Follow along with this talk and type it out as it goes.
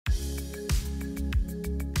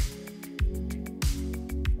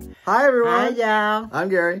Hi, everyone. Hi, y'all. I'm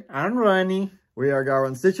Gary. I'm Ronnie. We are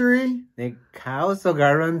GaRon Stitchery. The house of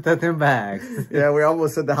GaRon totem bags. Yeah, we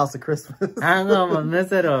almost said the house of Christmas. I'm gonna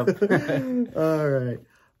mess it up. All right.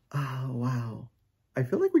 Oh, wow. I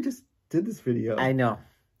feel like we just did this video. I know.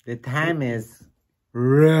 The time is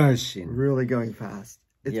rushing. Really going fast.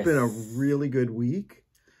 It's Yes. been a really good week.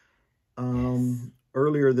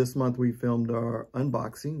 Earlier this month, we filmed our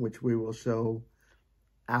unboxing, which we will show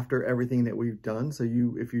after everything that we've done. So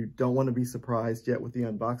if you don't want to be surprised yet with the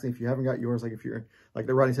unboxing, if you haven't got yours, like if you're, like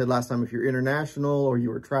the Ronnie said last time, if you're international or you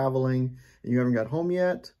were traveling and you haven't got home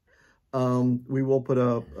yet, we will put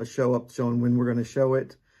a show up showing when we're going to show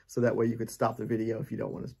it. So that way you could stop the video if you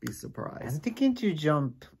don't want to be surprised. I'm thinking to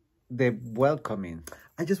jump the welcoming.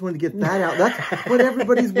 I just wanted to get that out. That's what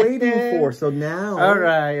everybody's waiting for. So now, All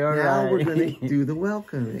right. now we're going to do the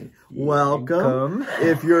welcoming. Welcome.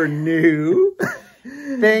 If you're new.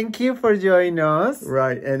 Thank you for joining us.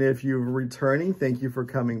 Right. And if you're returning, thank you for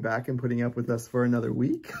coming back and putting up with us for another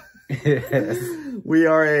week. Yes. We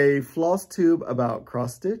are a floss tube about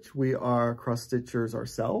cross stitch. We are cross stitchers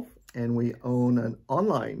ourselves, and we own an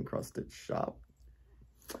online cross stitch shop.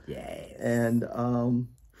 Yes. And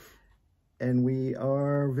we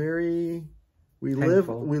are very,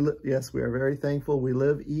 yes, we are very thankful. We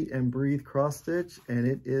live, eat, and breathe cross stitch, and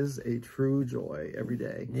it is a true joy every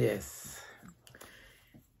day. Yes.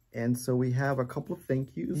 And so we have a couple of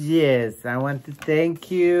thank yous. Yes, I want to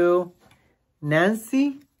thank you,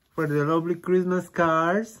 Nancy, for the lovely Christmas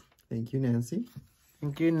cards. Thank you, Nancy.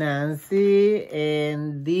 Thank you, Nancy.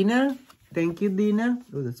 And Dina. Thank you, Dina.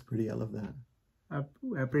 Oh, that's pretty. I love that. I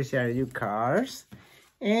appreciate your cards.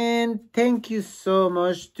 And thank you so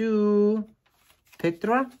much to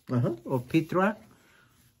Petra or Petra.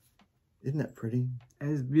 Isn't that pretty?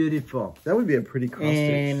 It's beautiful. That would be a pretty cross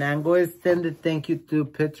stitch. And I'm going to send a thank you to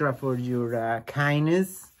Petra for your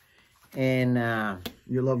kindness and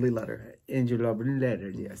your lovely letter. And your lovely letter,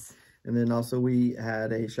 yes. And then also we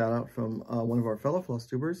had a shout out from one of our fellow floss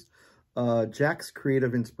tubers, Jack's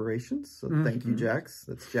Creative Inspirations. So thank you, Jax.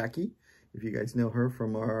 That's Jackie. If you guys know her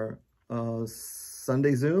from our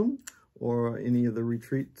Sunday Zoom or any of the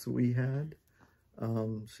retreats we had.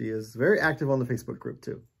 She is very active on the Facebook group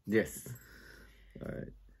too. Yes. All right.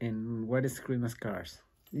 And what is Christmas cards?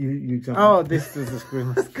 You jumped. Oh, this is a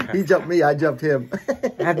Christmas card. He jumped me, I jumped him.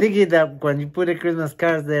 I'm thinking that when you put a Christmas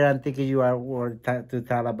cards there, I'm thinking you are to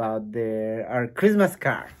tell about our Christmas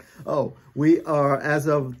card. Oh, we are, as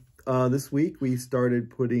of this week, we started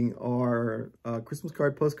putting our Christmas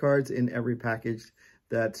card postcards in every package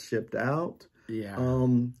that's shipped out. Yeah.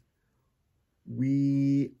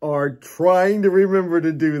 We are trying to remember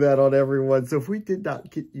to do that on everyone. So if we did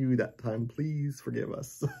not get you that time, please forgive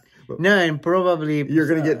us. No, and probably you're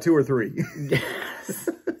going to get 2 or 3. Yes.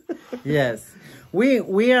 Yes. We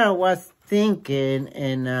was thinking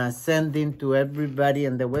and sending to everybody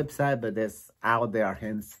on the website, but that's out there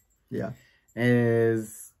hands. Yeah.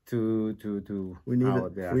 Is to we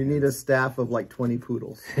need a staff of like 20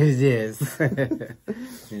 poodles. Yes.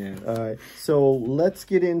 Yeah. All right. So let's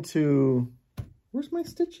get into, where's my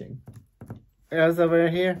stitching? It's over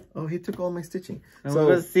here. Oh, he took all my stitching. So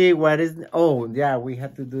let's see what is. Oh, yeah, we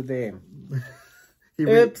have to do the.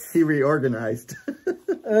 Oops. He reorganized.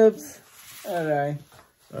 Oops. All right.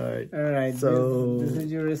 All right. All right. So this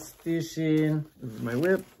is your stitching. This is my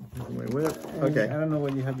whip. This is my whip. Okay. I don't know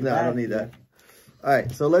what you have. No, I don't need that. All right.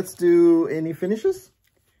 So let's do any finishes.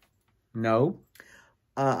 No.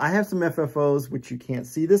 I have some FFOs which you can't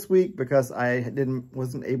see this week because I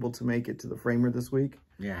wasn't able to make it to the framer this week.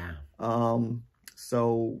 Yeah.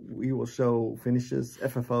 So we will show finishes,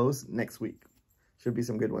 FFOs next week. Should be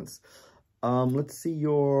some good ones. Let's see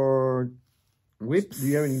your whips. Do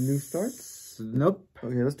you have any new starts? Nope.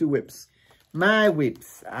 Okay, let's do whips. My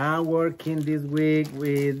whips. I'm working this week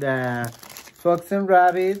with Fox and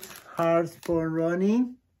Rabbit, Hearts for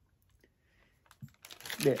Running.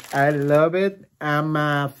 I love it.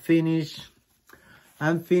 I'm finished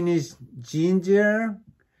Ginger.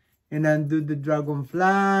 And then do the dragonfly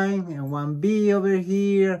and one bee over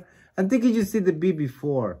here. I'm thinking you see the bee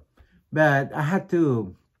before, but I had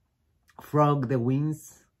to frog the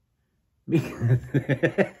wings. Because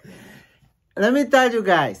let me tell you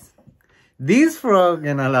guys, this frog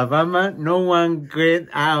in Alabama, no one get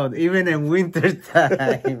out, even in winter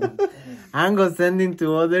time. I'm going to send him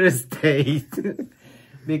to other states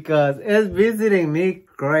because it's visiting me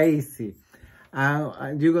crazy.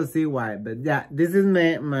 You can see why, but yeah, this is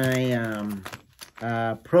my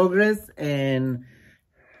progress and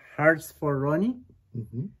Hearts for Running,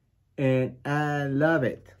 and I love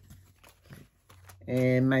it.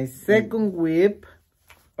 And my second whip,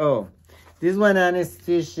 This one I'm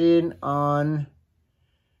stitching on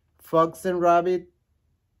Fox and Rabbit.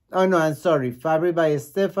 Oh no, I'm sorry. Fabric by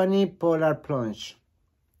Stephanie, Polar Plunge.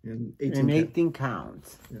 In 18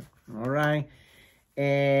 counts. Yeah. All right.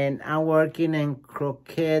 And I'm working in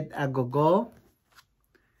Croquet a Go-Go,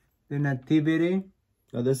 the Nativity.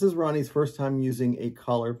 Now this is Ronnie's first time using a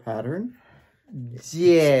collar pattern.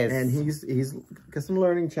 Yes. And he's got some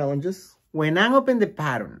learning challenges. When I open the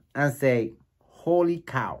pattern and say, holy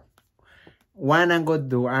cow, what I'm gonna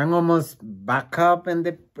do? I'm almost back up in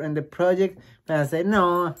the project, but I say,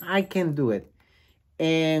 no, I can do it.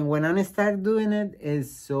 And when I start doing it,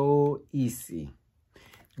 it's so easy.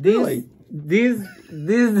 This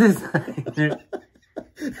designer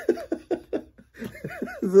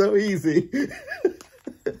so easy.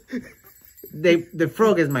 The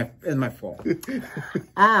frog is my fault.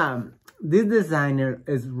 This designer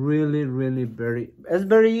is really very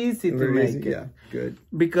easy to make it. Yeah, good.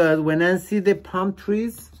 Because when I see the palm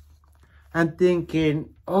trees, I'm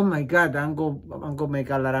thinking, oh my God, I'm gonna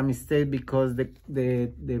make a lot of mistakes because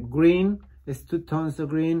the green is 2 tones of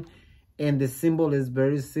green and the symbol is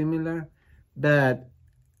very similar. But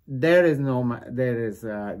the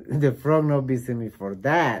frog not busy me for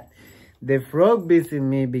that. The frog busy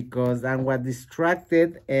me because I was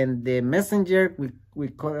distracted and the messenger, we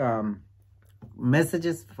call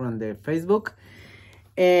messages from the Facebook,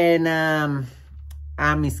 and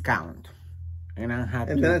I miscount. And I had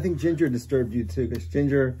then I think Ginger disturbed you too, because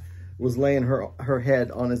Ginger was laying her head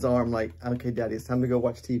on his arm like, okay, Daddy, it's time to go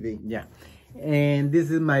watch TV. Yeah. And this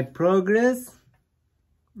is my progress.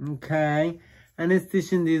 Okay. I'm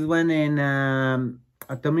stitching this one in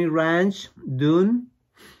Atomic Ranch, Dune.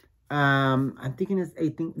 I'm thinking it's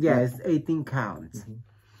 18. Yeah, it's 18 counts.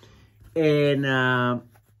 Mm-hmm. And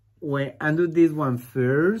when I do this one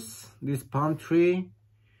first, this palm tree,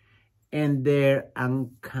 and there I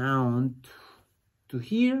count to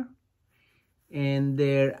here, and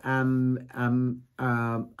there I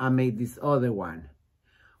made this other one.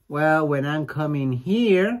 Well, when I'm coming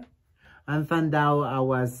here, I found out I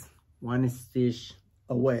was 1 stitch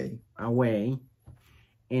away,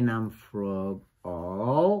 and I'm frog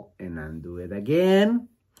all, and undo it again.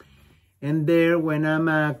 And there, when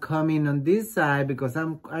I'm coming on this side, because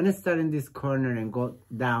I'm starting this corner and go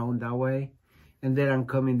down that way, and then I'm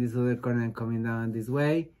coming this other corner and coming down this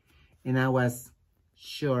way, and I was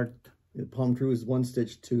short. The palm tree was 1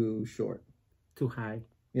 stitch too short. Too high.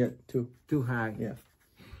 Yeah, too high. Yeah.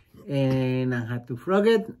 And I had to frog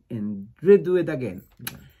it and redo it again.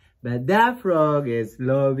 Yeah. But that frog is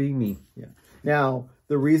loving me. Yeah. Now,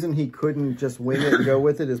 the reason he couldn't just wing it and go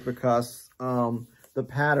with it is because the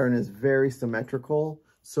pattern is very symmetrical.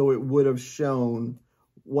 So it would have shown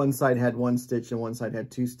one side had 1 stitch and one side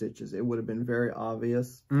had 2 stitches. It would have been very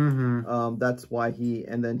obvious. Mm-hmm. That's why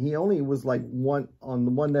and then he only was like on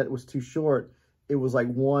the one that was too short, it was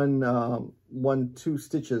like 2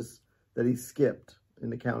 stitches that he skipped in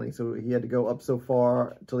the counting. So he had to go up so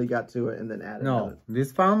far till he got to it and then add it. No,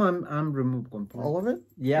 this farm I'm removed completely. All of it?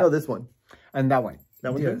 Yeah. No, this one. And that one.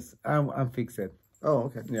 That one? Yes. I'm fixed it. Oh,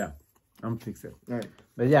 okay. Yeah. I'm fixed it. All right.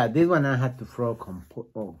 But yeah, this one I had to frog complete.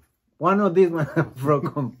 Oh, one of these one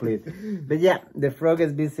frog complete. But yeah, the frog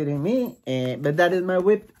is visiting me. But that is my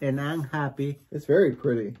whip, and I'm happy. It's very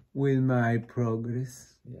pretty. With my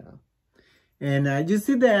progress. Yeah. And you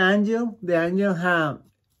see the angel? The angel have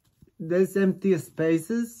there's empty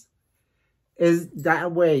spaces. Is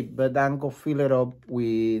that way, but I'm gonna fill it up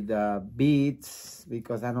with beads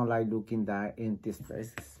because I don't like looking at empty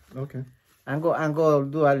spaces. Okay. I'm gonna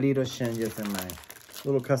do a little changes in my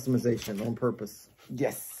little customization on purpose.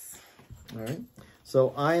 Yes. All right.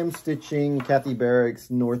 So I am stitching Kathy Barrick's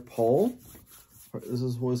North Pole. This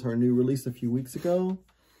was her new release a few weeks ago.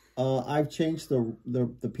 I've changed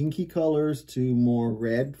the pinky colors to more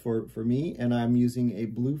red for me, and I'm using a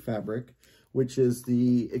blue fabric, which is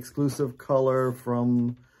the exclusive color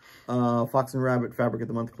from Fox and Rabbit Fabric at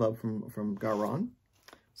the Month Club from GaRon.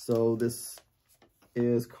 So this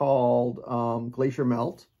is called Glacier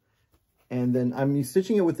Melt. And then I'm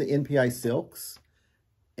stitching it with the NPI silks.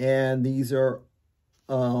 And these are,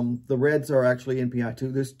 the reds are actually NPI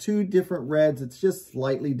too. There's 2 different reds. It's just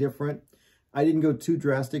slightly different. I didn't go too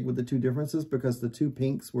drastic with the 2 differences because the 2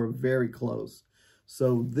 pinks were very close.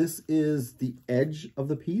 So this is the edge of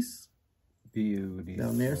the piece. Beautiful.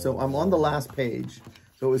 Down there. So I'm on the last page.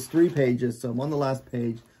 So it was 3 pages. So I'm on the last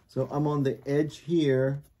page. So I'm on the edge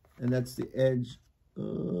here. And that's the edge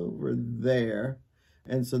over there.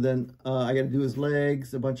 And so then I got to do his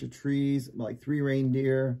legs, a bunch of trees, like 3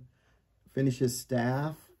 reindeer, finish his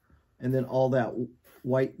staff, and then all that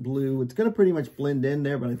white blue. It's going to pretty much blend in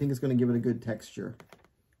there, but I think it's going to give it a good texture.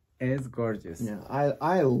 It's gorgeous. Yeah,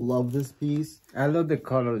 I love this piece. I love the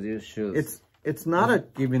colors you choose. It's not a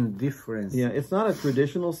even difference. Yeah, it's not a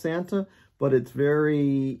traditional Santa, but it's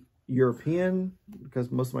very European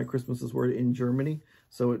because most of my Christmases were in Germany,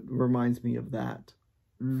 so it reminds me of that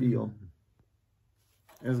feel.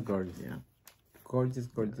 It's gorgeous. Yeah, gorgeous,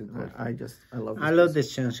 gorgeous, gorgeous. I love. I love the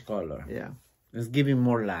change color. Yeah, it's giving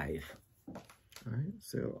more life. All right,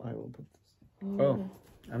 so I will put this. Oh,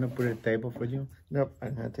 I'm gonna put a table for you. Nope, I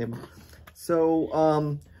don't have a table.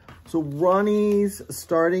 So so Ronnie's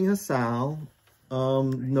starting a Sal,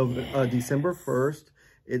 December 1st.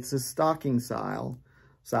 It's a stocking Sal.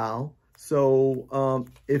 So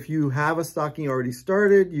if you have a stocking already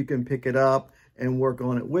started, you can pick it up and work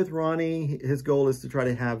on it with Ronnie. His goal is to try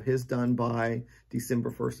to have his done by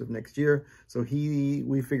December 1st of next year. So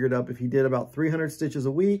we figured up if he did about 300 stitches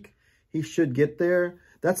a week, he should get there.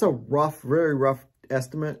 That's a rough, very rough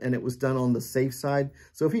estimate, and it was done on the safe side.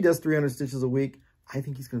 So if he does 300 stitches a week, I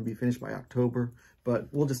think he's going to be finished by October, but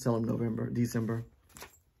we'll just tell him December.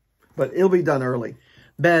 But it'll be done early.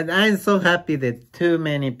 But I'm so happy that too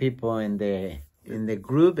many people in the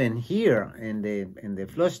group and here in the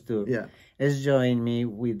FLOSSTUBE is joining me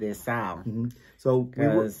with the sound. So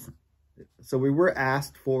we were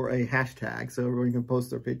asked for a hashtag so everyone can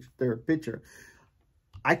post their picture.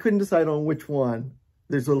 I couldn't decide on which one.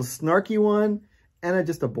 There's a little snarky one and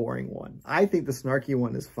just a boring one. I think the snarky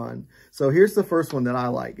one is fun. So here's the first one that I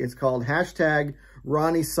like. It's called hashtag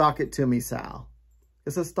Ronnie Sock It To Me Sal.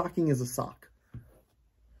 It's a stocking is a sock.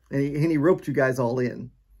 And he roped you guys all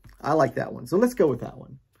in. I like that one. So let's go with that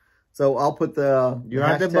one. So I'll put the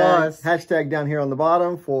hashtag down here on the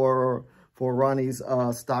bottom for Ronnie's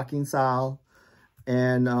stocking Sal.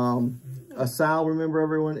 And a Sal, remember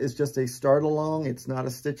everyone, is just a start along. It's not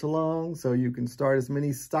a stitch along. So you can start as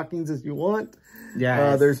many stockings as you want.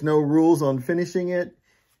 Yeah. There's no rules on finishing it.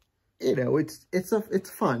 You know, it's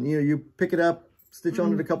fun. You know, you pick it up, stitch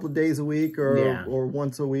on it a couple of days a week or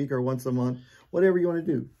once a week or once a month, whatever you want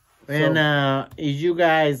to do. And if you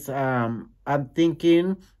guys, I'm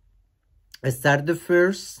thinking start the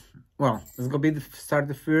first. Well, it's going to be start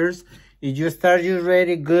the first. If you start you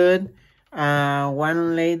ready good.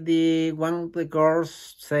 One of the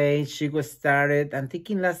girls say she was started, I'm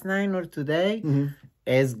thinking last night or today.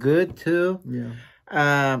 It's good too.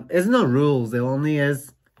 Yeah. It's no rules. The only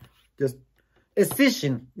is just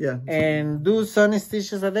stitching. Yeah. And do some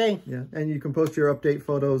stitches a day. Yeah. And you can post your update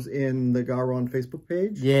photos in the GaRon Facebook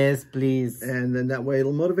page. Yes, please. And then that way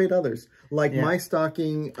it'll motivate others. Like my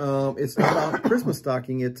stocking, it's not a Christmas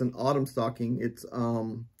stocking. It's an autumn stocking. It's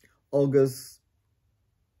Olga's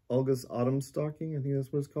autumn stocking. I think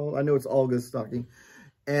that's what it's called. I know it's Olga's stocking.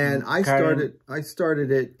 And I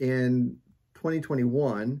started it in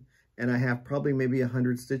 2021, and I have probably maybe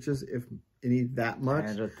 100 stitches, if any that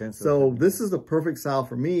much. So this is the perfect style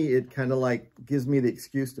for me. It kind of like gives me the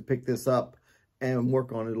excuse to pick this up and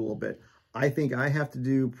work on it a little bit. I think I have to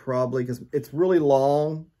do probably, because it's really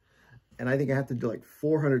long, and I think I have to do like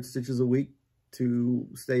 400 stitches a week to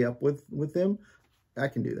stay up with them. I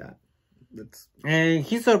can do that. And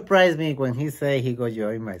he surprised me when he said he go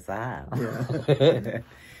join my style. Yeah.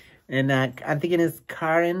 And I'm thinking it's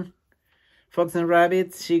Karen, Fox and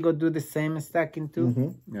Rabbits. She go do the same stacking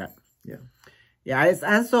too. Yeah. Yeah. Yeah,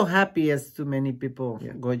 I'm so happy as too many people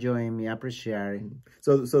go join me. I appreciate it.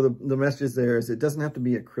 So the message there is it doesn't have to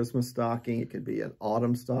be a Christmas stocking. It could be an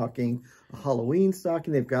autumn stocking, a Halloween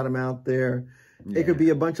stocking. They've got them out there. It could be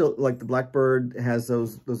a bunch of, like the Blackbird has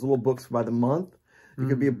those little books by the month. It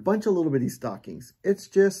could be a bunch of little bitty stockings. It's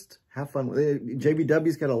just have fun with it.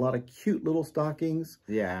 JBW's got a lot of cute little stockings.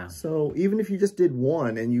 Yeah. So even if you just did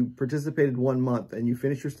one and you participated 1 month and you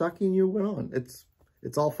finished your stocking, you went on. It's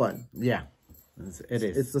all fun. Yeah, it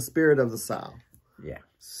is. It's the spirit of the Sal. Yeah.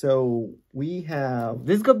 So we have...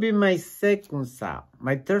 This could be my second Sal.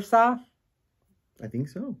 My third Sal? I think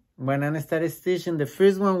so. When I started stitching, the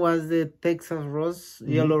first one was the Texas Rose,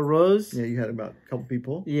 Yellow Rose. Yeah, you had about a couple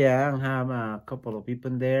people. Yeah, I have a couple of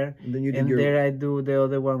people there. And then you did there I do the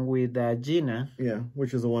other one with Gina. Yeah,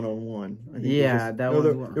 which is a one-on-one. Yeah, that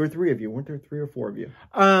was one. There were 3 of you. Weren't there 3 or 4 of you?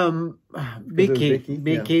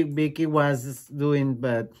 Vicky was doing,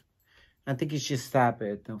 but I think she stopped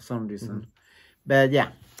it for some reason. But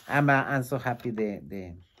yeah, I'm so happy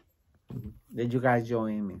that you guys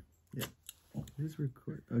joined me. Yeah. It is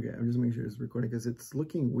record. Okay, I'm just making sure it's recording because it's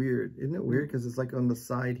looking weird. Isn't it weird? Because it's like on the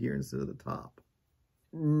side here instead of the top.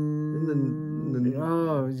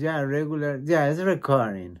 Oh, yeah, regular. Yeah, it's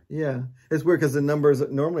recording. Yeah, it's weird because the numbers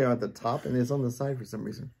normally are at the top and it's on the side for some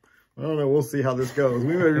reason. I don't know. We'll see how this goes.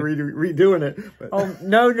 We may be redoing it. But Oh,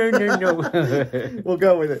 no. we'll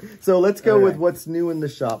go with it. So let's go with what's new in the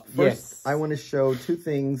shop. First, Yes. I want to show two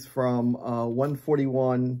things from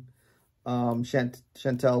 141,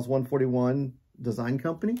 Chantel's 141 Design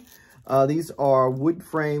Company. These are wood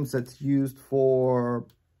frames that's used for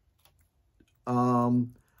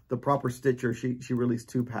the proper stitcher. She released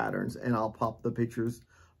two patterns, and I'll pop the pictures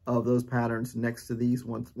of those patterns next to these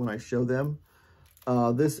when I show them.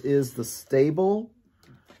 This is the stable,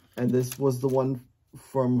 and this was the one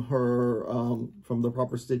from her, from the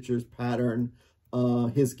Proper Stitchers pattern,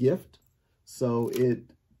 His Gift. So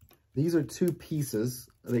these are two pieces.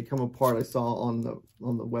 They come apart. I saw on the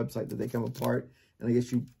website that they come apart, and I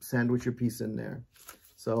guess you sandwich your piece in there.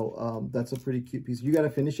 So that's a pretty cute piece. You got to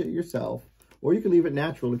finish it yourself, or you can leave it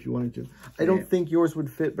natural if you wanted to. I don't think yours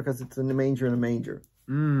would fit because it's in a manger and a manger.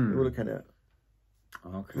 It would look kind of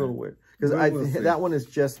a little weird. Because that one is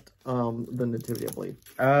just the nativity, I believe.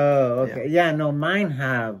 Oh, okay. Yeah, no, mine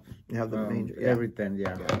have the manger. Yeah. Everything,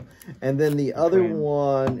 yeah. And then the other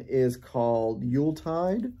one is called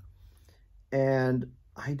Yuletide. And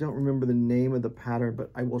I don't remember the name of the pattern,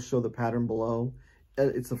 but I will show the pattern below.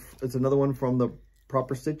 It's another one from the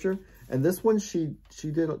Proper Stitcher. And this one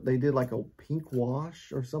they did like a pink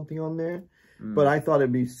wash or something on there. But I thought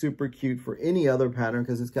it'd be super cute for any other pattern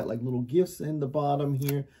because it's got like little gifts in the bottom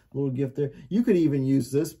here, little gift there. You could even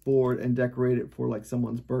use this board and decorate it for like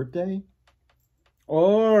someone's birthday.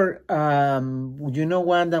 Or, you know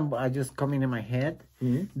what that I just coming in my head?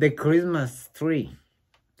 The Christmas tree.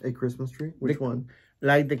 A Christmas tree? Which one?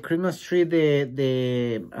 Like the Christmas tree,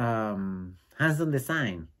 the hands-on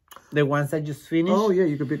design. The ones that just finished. Oh, yeah,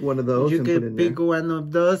 you could pick one of those. You can pick one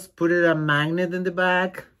of those, put it a magnet in the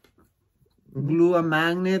back. Glue a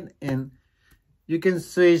magnet, and you can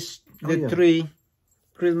switch the three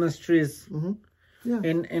Christmas trees. Yeah.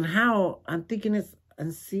 And how I'm thinking is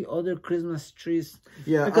and see other Christmas trees.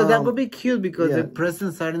 Yeah. Because that would be cute because the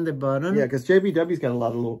presents are in the bottom. Yeah, because JBW's got a lot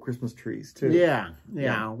of little Christmas trees too.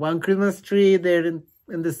 Yeah. One Christmas tree there in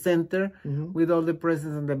the center with all the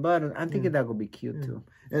presents in the bottom. I'm thinking that would be cute too.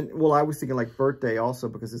 And well, I was thinking like birthday also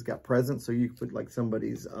because it's got presents, so you could put like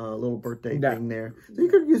somebody's little birthday thing there. So you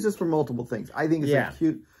could use this for multiple things. I think it's a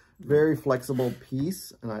cute, very flexible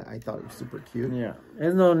piece, and I thought it was super cute. Yeah,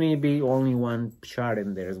 there's no need to be only one shot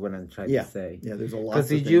in there is what I'm trying to say. Yeah, there's a lot.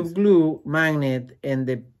 Because if you glue magnet in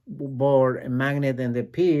the board and magnet in the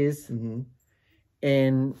piece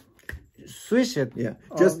and switch it. Yeah,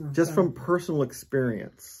 just from personal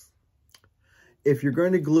experience, if you're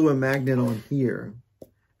going to glue a magnet on here,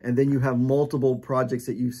 and then you have multiple projects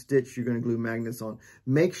that you stitch, you're going to glue magnets on.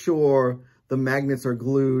 Make sure the magnets are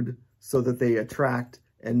glued so that they attract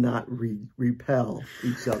and not repel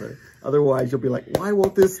each other. Otherwise, you'll be like, why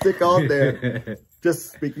won't this stick on there?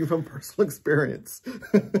 Just speaking from personal experience.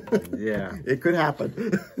 Yeah. It could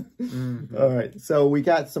happen. All right. So we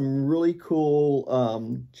got some really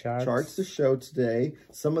cool charts to show today.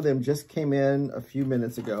 Some of them just came in a few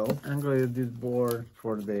minutes ago. I'm going to use this board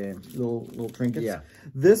for the little trinkets. Yeah.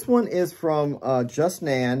 This one is from Just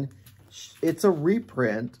Nan. It's a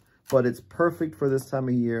reprint, but it's perfect for this time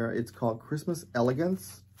of year. It's called Christmas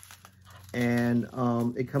Elegance. And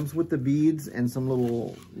it comes with the beads and some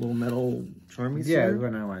little metal charmies. Yeah, that's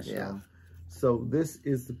what I want to show. Yeah. So this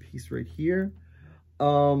is the piece right here.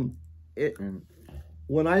 When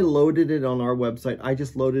I loaded it on our website, I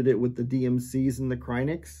just loaded it with the DMCs and the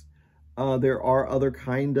Krynics. There are other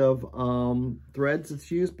kind of threads that's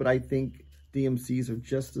used, but I think DMCs are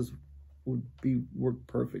just as work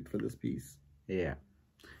perfect for this piece. Yeah.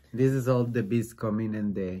 This is all the beads coming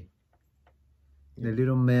in the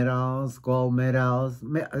little medals, gold medals.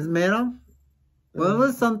 Is metal? Well, it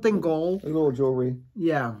was something gold. A little jewelry.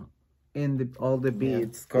 Yeah. And all the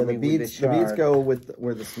beads. Yeah, the beads go with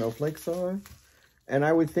where the snowflakes are. And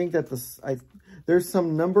I would think that there's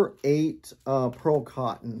some number 8 pearl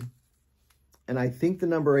cotton. And I think the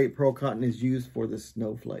number 8 pearl cotton is used for the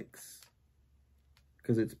snowflakes.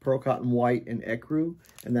 Because it's pearl cotton white and ecru.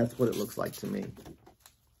 And that's what it looks like to me.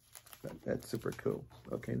 That's super cool.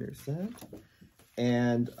 Okay, there's that.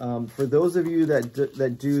 And for those of you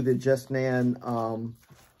that do the Just Nan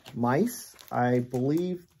mice, I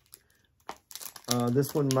believe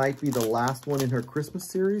this one might be the last one in her Christmas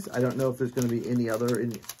series. I don't know if there's going to be any other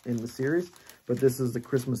in the series, but this is the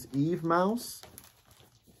Christmas Eve mouse.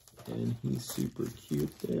 And he's super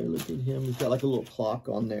cute there. Look at him. He's got like a little clock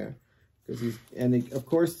on there. Of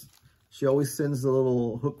course, she always sends the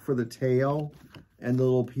little hook for the tail. And the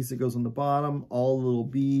little piece that goes on the bottom, all the little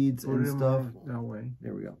beads and stuff. That way.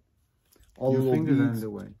 There we go. All the little beads. Your on the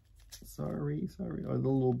way. Sorry. All the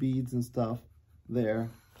little beads and stuff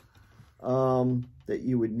there. that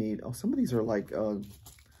you would need. Oh, some of these are like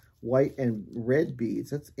white and red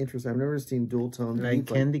beads. That's interesting. I've never seen dual tone like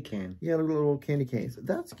beads. candy cane. Yeah, little candy canes.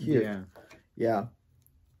 That's cute. Yeah. Yeah.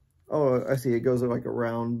 Oh, I see. It goes like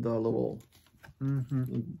around the little,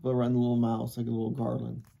 around the little mouse, like a little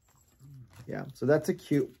garland. Yeah. So that's a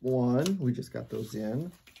cute one. We just got those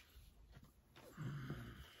in.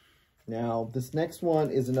 Now, this next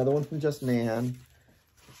one is another one from Just Nan.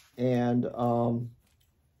 And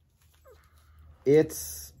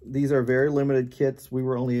these are very limited kits. We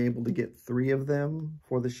were only able to get 3 of them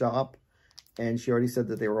for the shop. And she already said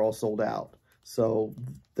that they were all sold out. So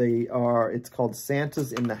it's called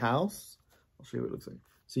Santa's in the House. I'll show you what it looks like.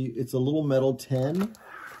 So it's a little metal 10.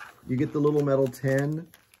 You get the little metal 10.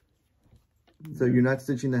 So you're not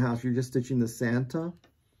stitching the house, you're just stitching the Santa.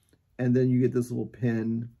 And then you get this little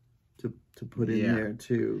pin to put in there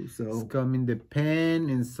too. So it's coming the pen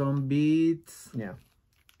and some beads. Yeah.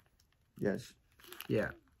 Yes. Yeah.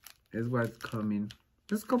 That's what's coming.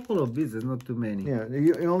 Just a couple of beads, there's not too many. Yeah,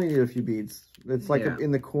 you only need a few beads. It's like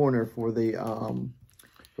in the corner for the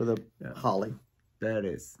holly. That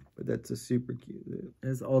is. But that's a super cute.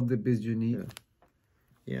 That's all the beads you need.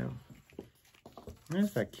 Yeah.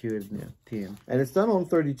 That's a cute thing. And it's done on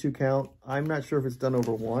 32 count. I'm not sure if it's done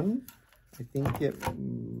over 1. I think it...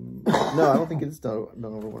 no, I don't think it's done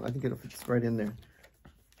over 1. I think it fits right in there.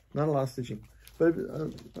 Not a lot of stitching. But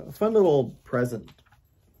a fun little present.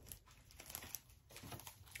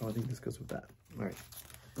 Oh, I think this goes with that. All right.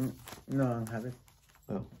 No, I don't have it.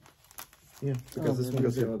 Oh. Yeah, because this one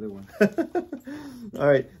goes the other one. All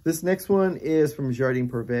right. This next one is from Jardin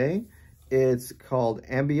Privé. It's called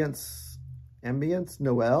Ambience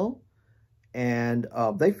Noel. And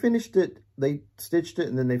they finished it. They stitched it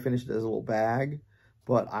and then they finished it as a little bag.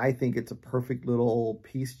 But I think it's a perfect little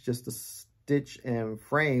piece just to stitch and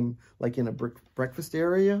frame like in a breakfast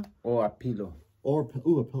area. Or a pillow. Or,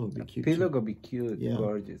 ooh, a pillow would be cute. Pillow would be cute,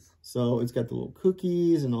 gorgeous. So it's got the little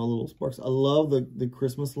cookies and all the little sparks. I love the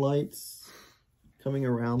Christmas lights coming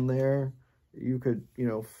around there. You could,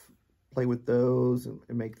 play with those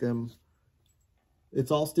and make them. It's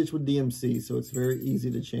all stitched with DMC, so it's very easy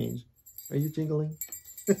to change. Are you jingling?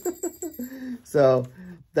 So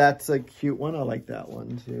that's a cute one. I like that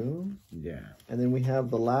one too. Yeah. And then we have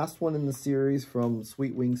the last one in the series from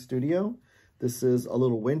Sweet Wing Studio. This is a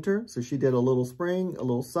little winter. So she did a little spring, a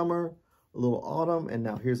little summer, a little autumn, and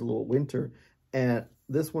now here's a little winter. And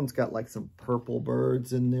this one's got like some purple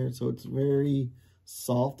birds in there. So it's very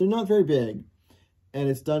soft. They're not very big. And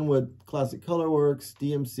it's done with Classic Colorworks,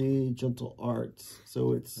 DMC, Gentle Arts.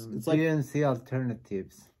 So it's like DMC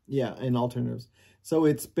alternatives. Yeah, and alternatives. So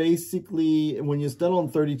it's basically, when it's done on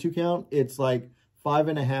 32 count, it's like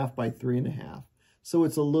 5.5 by 3.5. So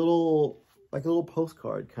it's a little, like a little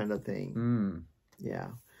postcard kind of thing. Yeah.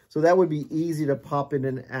 So that would be easy to pop in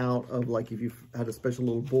and out of, like if you had a special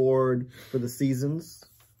little board for the seasons.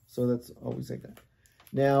 So that's always like that.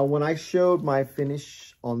 Now, when I showed my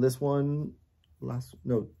finish on this one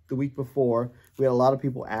the week before, we had a lot of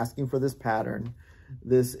people asking for this pattern.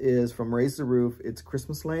 This is from Raise the Roof. It's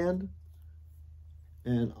Christmas Land.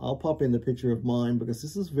 And I'll pop in the picture of mine because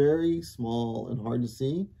this is very small and hard to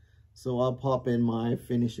see. So I'll pop in my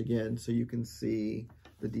finish again so you can see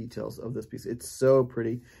the details of this piece. It's so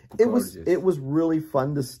pretty. Gorgeous. It was really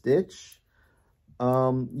fun to stitch.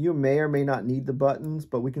 You may or may not need the buttons,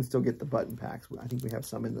 but we can still get the button packs. I think we have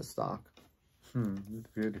some in the stock. That's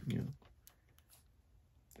beautiful. Yeah.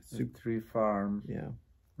 Super Tree Farm. Yeah.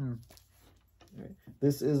 Right.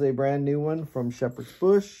 This is a brand new one from Shepherd's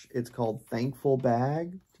Bush. It's called Thankful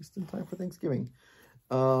Bag, just in time for Thanksgiving.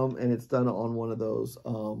 And it's done on one of those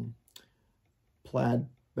plaid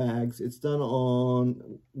bags. It's done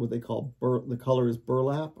on what they call, the color is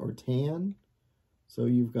burlap or tan. So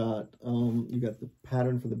you've got the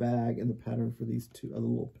pattern for the bag and the pattern for these two other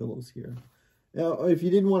little pillows here. Now, if you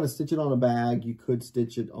didn't want to stitch it on a bag, you could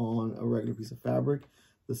stitch it on a regular piece of fabric.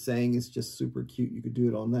 The saying is just super cute. You could do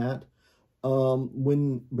it on that.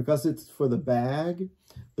 Because it's for the bag,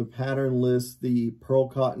 the pattern lists the pearl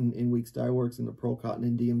cotton in Weeks Dye Works and the pearl cotton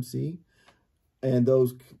in DMC, and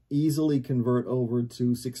those easily convert over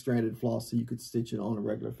to 6-stranded floss, so you could stitch it on a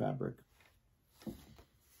regular fabric.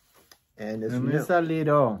 And as you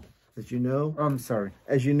know, I'm sorry.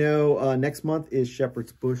 As you know, next month is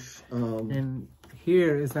Shepherd's Bush. And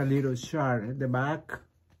here is a little chart at the back.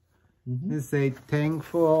 It says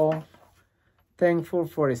thankful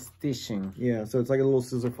for stitching. Yeah, so it's like a little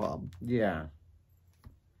scissor fob. Yeah.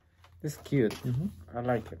 It's cute. I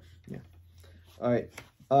like it. Yeah. All right.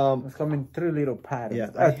 It's coming 3 little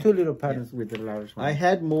patterns. Yeah, 2 little patterns with the large one. I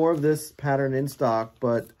had more of this pattern in stock,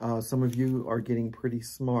 but some of you are getting pretty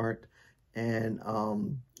smart and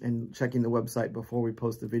checking the website before we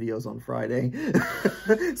post the videos on Friday.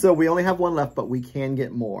 So we only have one left, but we can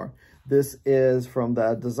get more. This is from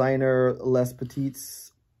the designer Les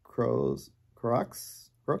Petites Crocs.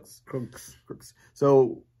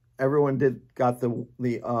 So everyone got the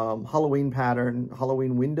Halloween pattern,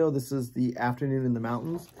 Halloween window. This is the Afternoon in the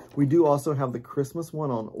Mountains. We do also have the Christmas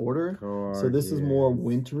one on order. So this is more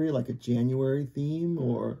wintry, like a January theme,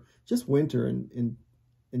 or just winter in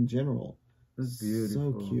general. It's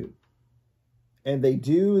beautiful. So cute. And they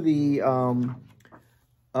do the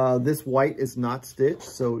this white is not stitched,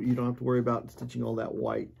 so you don't have to worry about stitching all that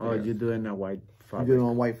white. Oh, you're doing a white fabric. You're doing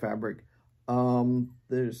on white fabric.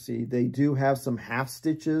 They do have some half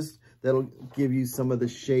stitches that'll give you some of the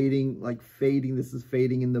shading, like fading. This is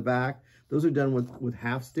fading in the back. Those are done with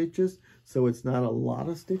half stitches, so it's not a lot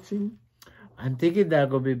of stitching. I'm thinking that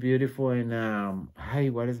will be beautiful. And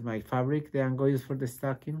hey, what is my fabric that I'm going to use for the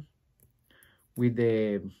stocking? With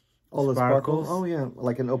the sparkles. Oh yeah,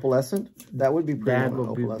 like an opalescent. That would be pretty. That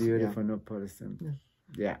would be beautiful, yeah. Opalescent.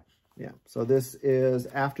 Yeah. Yeah. So this is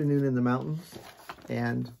Afternoon in the Mountains,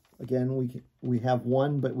 and again, we have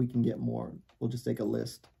one, but we can get more. We'll just take a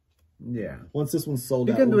list. Yeah. Once this one's sold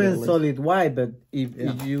out, you can do it in solid white, but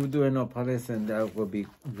if you do an opalescent, that will be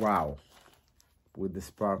wow with the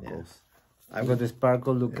sparkles. Yeah. I've got the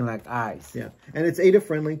sparkle looking like eyes. Yeah, and it's Aida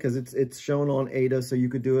friendly because it's shown on Aida, so you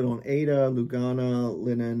could do it on Aida, Lugana,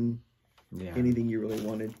 linen, anything you really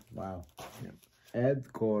wanted. Wow. Yeah. That's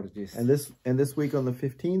gorgeous. And this week on the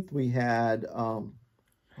 15th we had wow,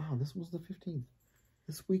 this was the 15th.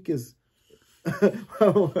 This week is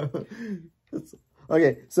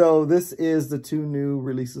okay. So this is the 2 new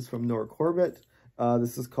releases from Nora Corbett.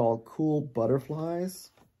 This is called Cool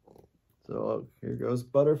Butterflies. So here goes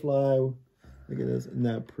Butterfly. Look at this, isn't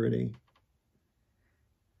that pretty?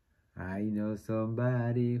 I know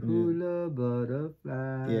somebody who loves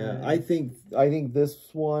butterflies. Yeah, I think this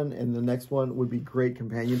one and the next one would be great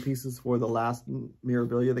companion pieces for the last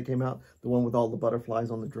Mirabilia that came out. The one with all the butterflies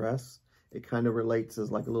on the dress. It kind of relates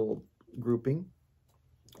as like a little grouping.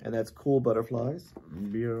 And that's Cool Butterflies.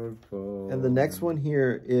 Beautiful. And the next one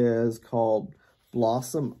here is called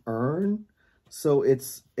Blossom Urn. So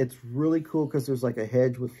it's really cool because there's like a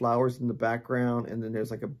hedge with flowers in the background, and then there's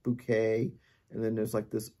like a bouquet, and then there's like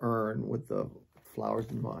this urn with the flowers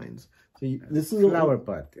and vines. So this is flower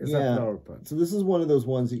pot. It's a flower pot. So this is one of those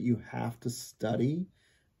ones that you have to study,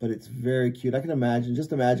 but it's very cute. I can imagine,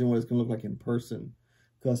 just imagine what it's going to look like in person,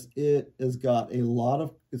 because it has got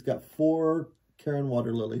it's got 4 Karen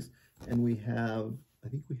water lilies, and I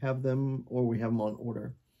think we have them, or we have them on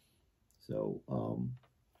order. So,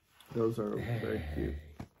 those are very cute.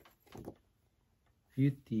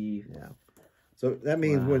 Beauty. Yeah. So that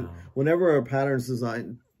means whenever a pattern's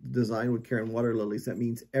designed with Karen water lilies, that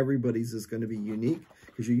means everybody's is going to be unique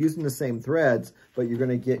because you're using the same threads, but you're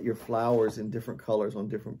going to get your flowers in different colors on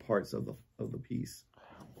different parts of the piece.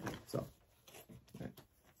 So,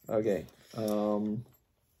 okay.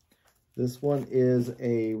 This one is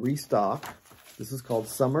a restock. This is called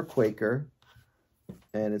Summer Quaker,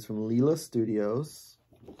 and it's from Lila Studios.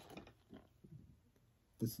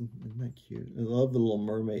 Isn't that cute? I love the little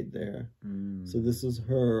mermaid there. So this is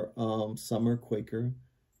her Summer Quaker.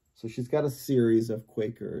 So she's got a series of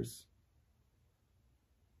Quakers.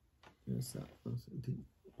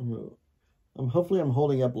 Hopefully I'm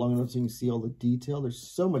holding up long enough so you can see all the detail. There's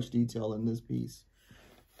so much detail in this piece.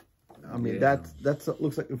 I mean, that's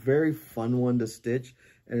looks like a very fun one to stitch,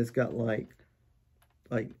 and it's got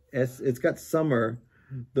it's got summer.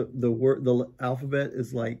 The alphabet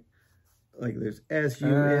is like there's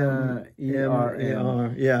S-U-M-E-R-M.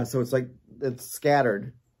 Yeah, so it's like it's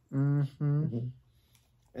scattered. And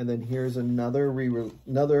then here's another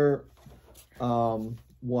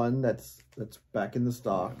one that's back in the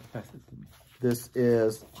stock. This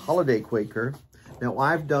is Holiday Quaker. Now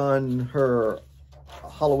I've done her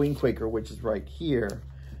Halloween Quaker, which is right here,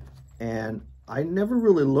 and I never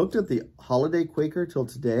really looked at the Holiday Quaker till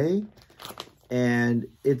today. And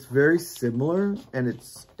it's very similar, and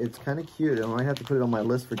it's kind of cute. And I might have to put it on my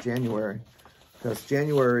list for January, because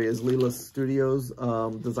January is Lila Studios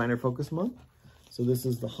Designer Focus Month. So this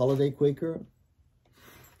is the Holiday Quaker.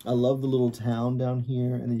 I love the little town down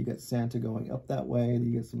here, and then you got Santa going up that way. And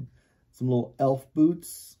you get some little elf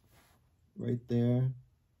boots right there.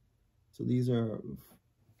 So this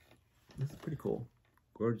is pretty cool.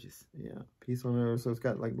 Gorgeous. Yeah, piece on her. So it's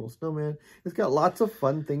got like little snowman. It's got lots of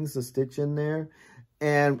fun things to stitch in there.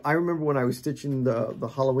 And I remember when I was stitching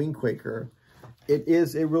the Halloween Quaker, it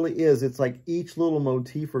really is. It's like each little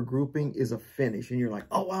motif or grouping is a finish. And you're like,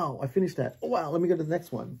 oh, wow, I finished that. Oh, wow, let me go to the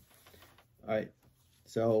next one. All right.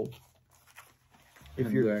 So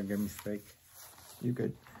if you're doing a mistake. You're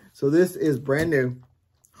good. So this is brand new,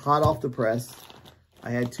 hot off the press. I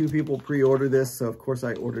had 2 people pre-order this, so of course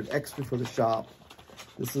I ordered extra for the shop.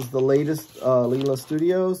 This is the latest Lila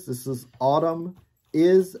Studios. This is Autumn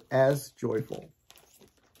is as Joyful.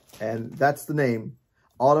 And that's the name.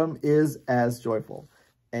 Autumn is as Joyful.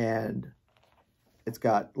 And it's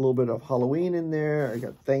got a little bit of Halloween in there. I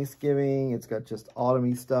got Thanksgiving. It's got just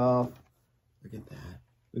autumny stuff. Look at that.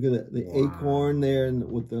 Look at that. The acorn there and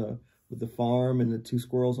with the farm and the 2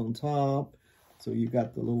 squirrels on top. So you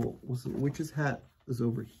got the little witch's hat is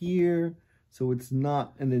over here. So it's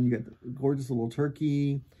not, and then you got the gorgeous little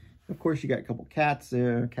turkey. Of course, you got a couple cats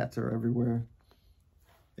there. Cats are everywhere.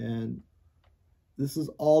 And this is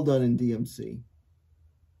all done in DMC.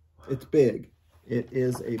 It's big. It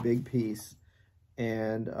is a big piece.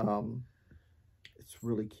 And it's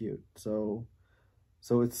really cute. So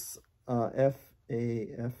it's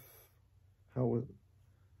F-A-F, how was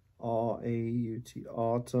A-U-T,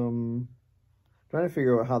 autumn. Trying to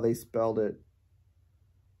figure out how they spelled it.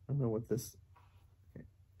 I don't know what this,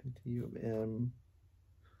 T-U-M.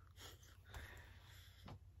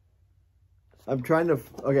 I'm trying to,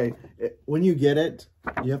 okay, when you get it,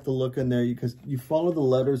 you have to look in there because you follow the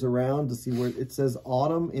letters around to see where it says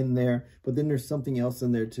autumn in there, but then there's something else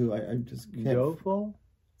in there too. I just can't. Joyful?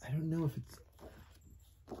 I don't know if it's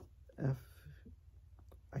F.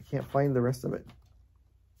 I can't find the rest of it.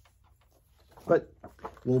 But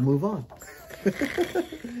we'll move on.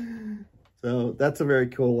 So that's a very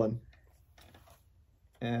cool one.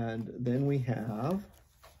 And then we have,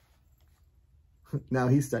 now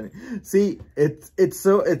he's stunning. See, it's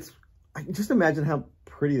I can just imagine how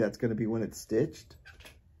pretty that's going to be when it's stitched.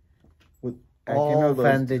 With I cannot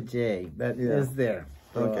find the J, but it's there,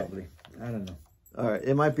 probably. Okay. I don't know. All right,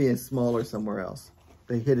 it might be in smaller somewhere else.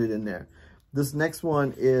 They hid it in there. This next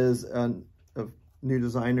one is a new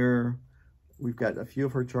designer. We've got a few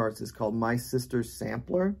of her charts. It's called My Sister's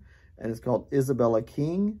Sampler, and it's called Isabella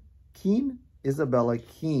Isabella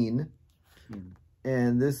Keen.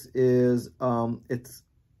 And this is, it's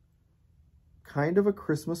kind of a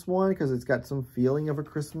Christmas one because it's got some feeling of a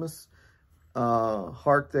Christmas.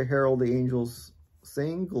 Hark the herald the angels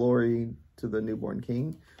sing, glory to the newborn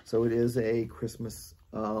king. So it is a Christmas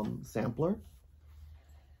sampler.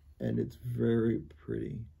 And it's very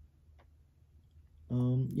pretty.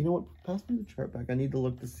 You know what? Pass me the chart back. I need to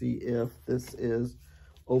look to see if this is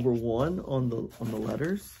over 1 on the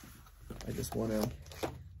letters. I just want to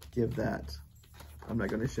give that. I'm not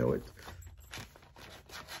going to show it.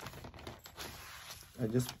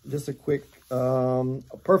 Just a quick.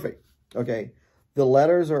 Perfect. Okay. The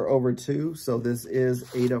letters are over 2, so this is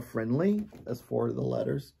Ada friendly as for the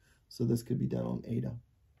letters. So this could be done on Ada.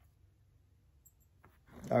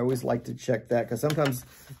 I always like to check that because sometimes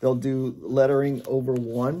they'll do lettering over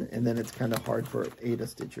 1 and then it's kind of hard for Ada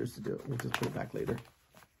stitchers to do it. We'll just put it back later.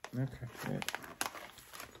 Okay. All right.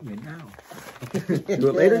 Do it now. Do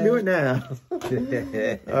it later, do it now.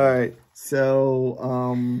 All right. So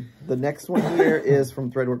the next one here is from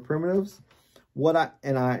Threadwork Primitives.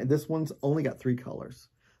 This one's only got 3 colors.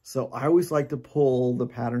 So I always like to pull the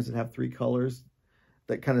patterns that have 3 colors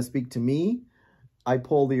that kind of speak to me. I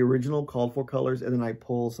pull the original called for colors, and then I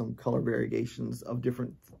pull some color variations of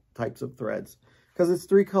different types of threads. Because it's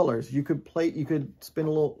 3 colors. You could spin a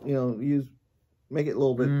little, make it a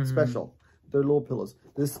little bit special. They're little pillows.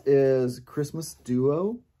 This is Christmas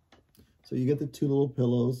Duo. So you get the 2 little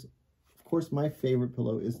pillows. Of course, my favorite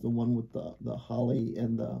pillow is the one with the holly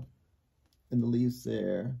and the leaves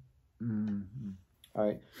there. All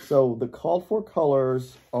right. So the called for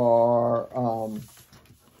colors are,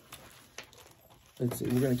 let's see,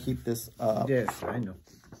 we're going to keep this up. Yes, I know.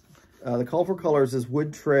 The call for colors is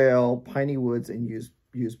wood trail, piney woods, and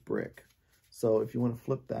used brick. So if you want to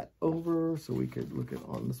flip that over so we could look at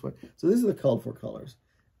on this way. So this is the called for colors.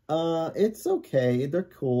 It's okay. They're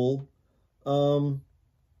cool.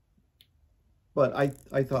 But I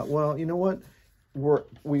thought, well, you know what?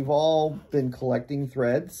 We've all been collecting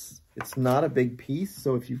threads. It's not a big piece.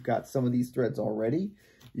 So if you've got some of these threads already,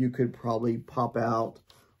 you could probably pop out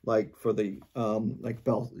like for the, like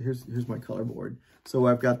bell. Here's my color board. So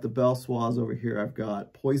I've got the Belle Soise over here. I've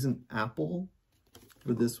got Poison Apple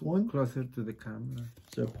for this one. Closer to the camera.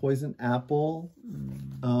 So Poison Apple.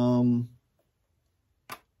 And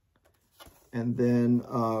then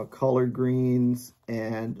Collard Greens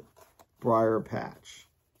and Briar Patch.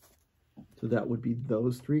 So that would be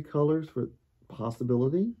those 3 colors for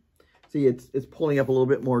possibility. See, it's pulling up a little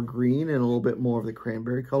bit more green and a little bit more of the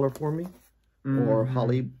cranberry color for me. Or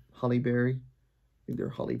hollyberry. I think they're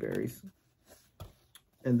hollyberries.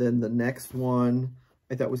 And then the next one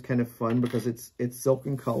I thought was kind of fun because it's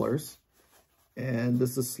silken colors. And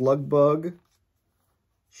this is Slug Bug,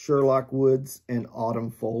 Sherlock Woods, and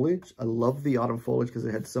Autumn Foliage. I love the Autumn Foliage because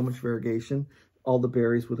it had so much variegation. All the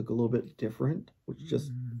berries would look a little bit different, which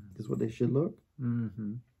just is what they should look.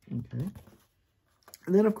 Okay.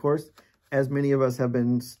 And then, of course, as many of us have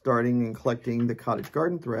been starting and collecting the cottage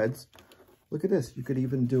garden threads, look at this. You could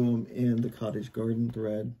even do them in the cottage garden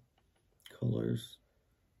thread colors.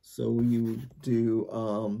 So you would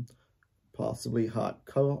do possibly hot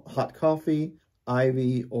coffee,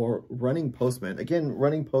 ivy, or running postman. Again,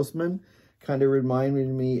 running postman kind of reminded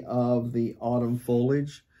me of the autumn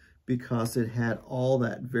foliage because it had all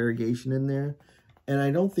that variegation in there. And I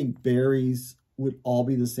don't think berries would all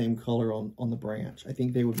be the same color on the branch. I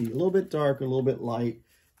think they would be a little bit dark, a little bit light,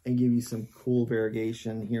 and give you some cool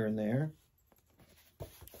variegation here and there.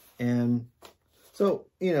 And so,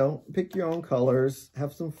 you know, pick your own colors,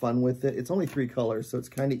 have some fun with it. It's only 3 colors, so it's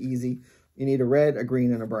kind of easy. You need a red, a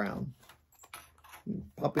green, and a brown.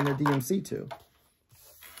 Pop in a DMC too.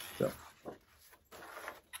 So,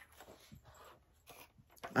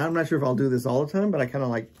 I'm not sure if I'll do this all the time, but I kind of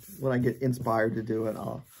like when I get inspired to do it,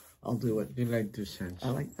 I'll do it. You like to change. I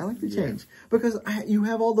like to change because you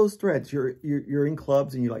have all those threads. You're in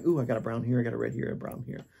clubs and you're like, ooh, I got a brown here, I got a red here, a brown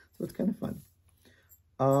here. So it's kind of fun.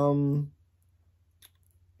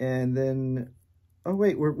 And then, oh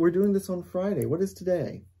wait, we're doing this on Friday. What is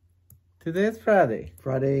today? Today's Friday.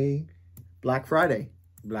 Friday, Black Friday.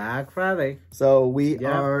 Black Friday. So we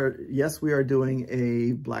are doing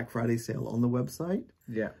a Black Friday sale on the website.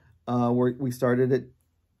 Yeah. We started it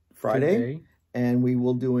Friday. Today. And we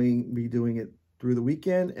will be doing it through the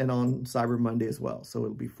weekend and on Cyber Monday as well. So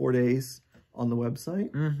it'll be 4 days on the website.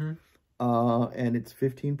 And it's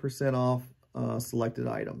 15% off selected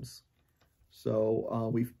items. So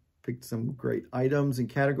we've picked some great items and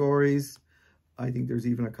categories. I think there's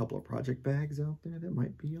even a couple of project bags out there that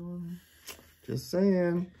might be on. Just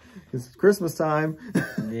saying. It's Christmas time.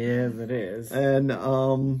 Yes, it is. And,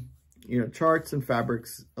 you know, charts and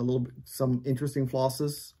fabrics, some interesting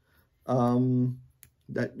flosses.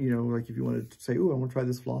 That, you know, like if you wanted to say, oh, I want to try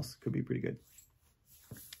this floss, could be pretty good.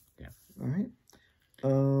 Yeah. All right.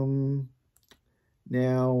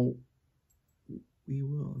 Now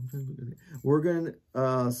I'm trying to look at it. We're going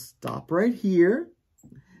to stop right here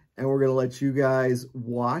and we're going to let you guys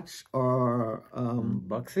watch our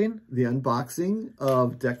the unboxing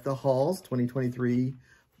of Deck the Halls 2023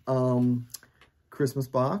 Christmas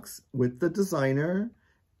box with the designer.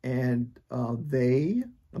 And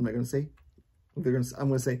I'm not going to say, I'm going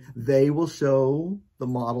to say they will show the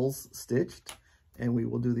models stitched and we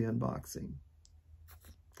will do the unboxing.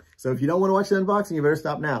 So if you don't want to watch the unboxing, you better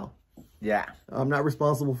stop now. Yeah. I'm not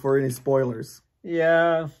responsible for any spoilers.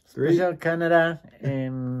 Yeah. Especially Canada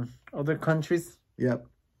and other countries. Yep.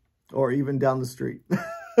 Or even down the street.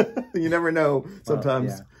 You never know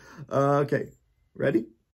sometimes. Well, yeah. Okay. Ready?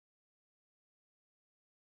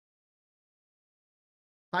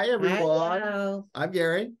 Hi everyone, Hi, I'm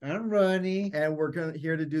Gary. I'm Ronnie. And we're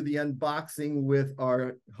here to do the unboxing with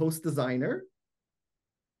our host designer.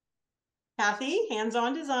 Kathy,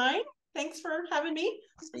 Hands-On Design. Thanks for having me.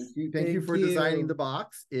 Thank you. Thank you for designing the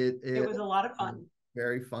box. It was a lot of fun.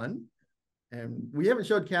 Very fun. And we haven't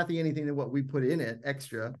showed Kathy anything of what we put in it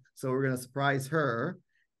extra. So we're going to surprise her.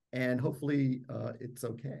 And hopefully it's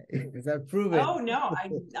okay. Is that proven? Oh, no,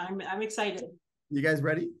 I'm excited. You guys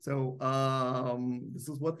ready? So this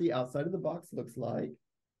is what the outside of the box looks like.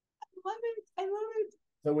 I love it.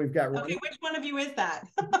 So we've got Ronnie. Okay, which one of you is that?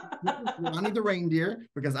 Ronnie the reindeer,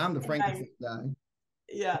 because I'm the Frankenstein guy.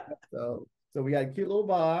 Yeah. So we got a cute little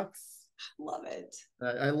box. Love it.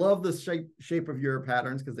 I love the shape of your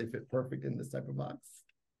patterns because they fit perfect in this type of box.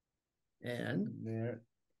 And there.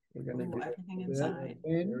 We're gonna do everything inside.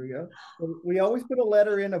 There we go. So we always put a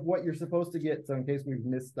letter in of what you're supposed to get, so in case we've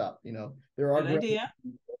missed stuff, you know, there are. Good idea.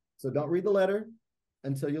 So don't read the letter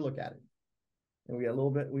until you look at it. And we got a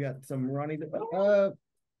little bit. We got some Ronnie.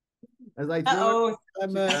 As I threw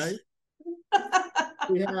it,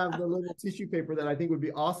 we have the little tissue paper that I think would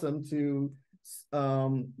be awesome to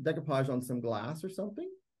decoupage on some glass or something.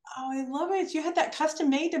 Oh, I love it. You had that custom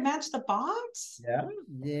made to match the box? Yeah.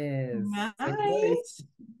 Yes. Nice.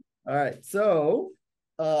 All right. So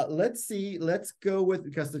let's see. Let's go with,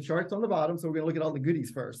 because the chart's on the bottom. So we're going to look at all the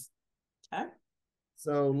goodies first. Okay.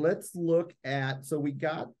 So let's look at, so we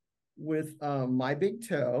got with My Big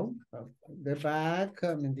Toe. The bag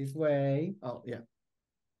coming this way. Oh, yeah.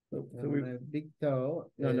 So my big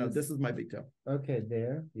toe. No, this is My Big Toe. Okay,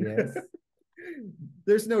 there. Yes.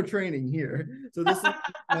 There's no training here. So this is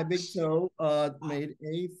My Big Toe made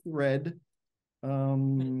a thread.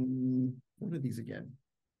 What are these again?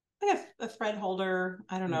 like a thread holder.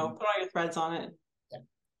 I don't know. Put all your threads on it.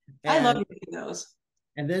 Yeah. I love using those.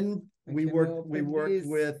 And then we worked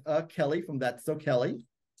with Kelly from That's So Kelly.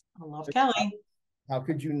 I love Kelly. How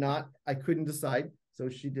could you not? I couldn't decide. So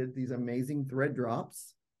she did these amazing thread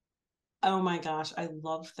drops. Oh my gosh, I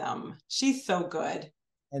love them. She's so good.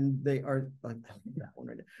 And they are like that one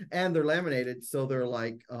right there. And they're laminated, so they're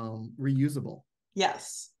like reusable.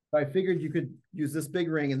 Yes. So I figured you could use this big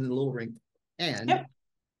ring and then the little ring. And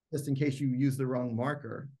just in case you use the wrong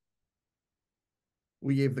marker,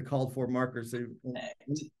 we gave the called for marker. So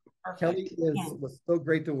Kelly was so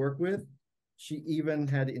great to work with. She even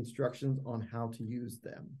had instructions on how to use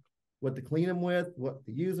them, what to clean them with, what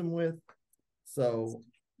to use them with. So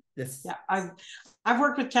this. Yeah, I've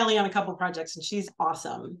worked with Kelly on a couple projects, and she's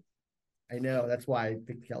awesome. I know, that's why I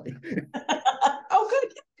picked Kelly. Oh,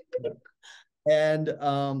 good. And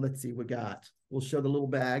let's see, we'll show the little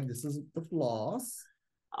bag. This is the floss.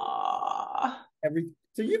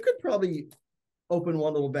 So you could probably open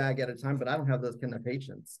one little bag at a time, but I don't have those kind of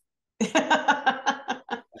patience.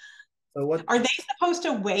 So what are they supposed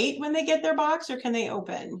to wait when they get their box, or can they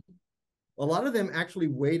open? A lot of them actually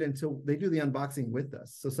wait until they do the unboxing with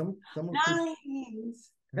us. So nice.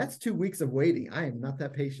 That's 2 weeks of waiting. I am not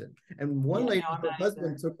that patient. And one lady, her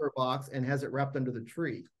husband took her box and has it wrapped under the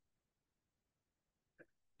tree.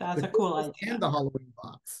 That's a cool idea. And the Halloween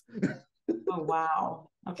box. Oh wow.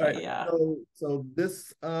 Okay, right. Yeah. So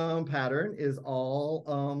this pattern is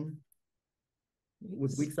all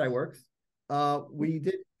with Weeks Dye Works. We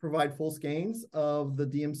did provide full skeins of the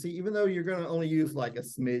DMC, even though you're going to only use like a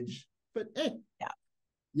smidge. But yeah,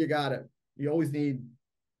 you got it. You always need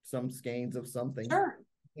some skeins of something. Sure.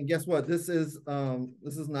 And guess what? This is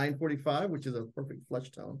 945, which is a perfect flesh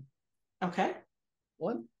tone. Okay.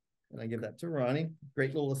 One. And I give that to Ronnie.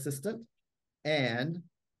 Great little assistant. And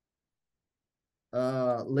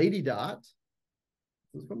Lady Dot.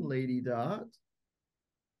 This is from Lady Dot.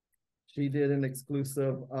 She did an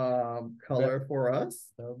exclusive color for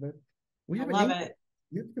us. We have love it.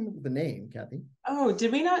 You have to come up with a name, Kathy. Oh,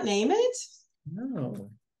 did we not name it?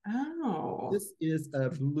 No. Oh. This is a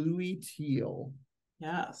bluey teal.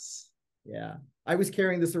 Yes. Yeah. I was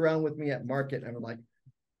carrying this around with me at market, and I'm like,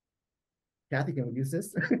 Kathy, can we use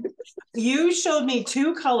this? You showed me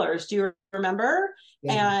two colors. Do you remember?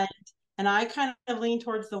 Yeah. And I kind of leaned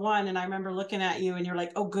towards the one, and I remember looking at you, and you're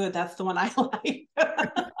like, "Oh, good, that's the one I like."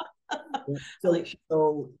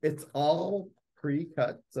 So it's all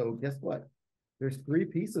pre-cut. So guess what? There's 3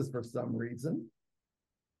 pieces for some reason.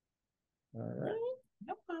 All right.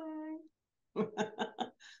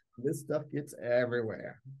 This stuff gets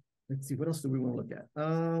everywhere. Let's see, what else do we want to look at?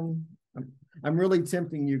 I'm really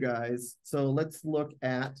tempting you guys. So let's look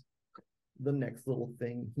at the next little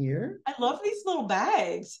thing here. I love these little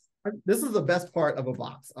bags. This is the best part of a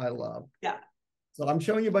box. I love. Yeah. So I'm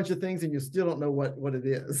showing you a bunch of things and you still don't know what it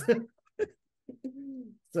is.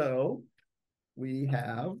 So we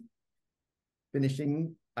have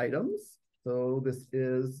finishing items. So this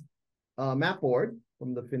is a mat board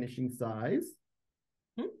from the finishing size.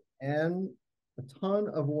 And a ton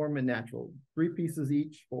of warm and natural. 3 pieces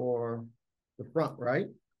each for the front, right?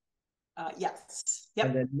 Yes. Yep.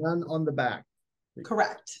 And then none on the back.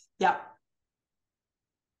 Correct. Yeah.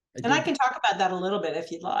 And I can talk about that a little bit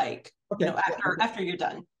if you'd like. Okay. You know, after you're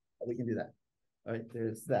done. We can do that. All right,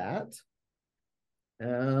 there's that.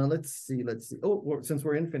 Let's see. Oh, since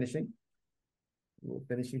we're in finishing, a little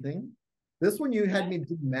finishing thing. This one you had me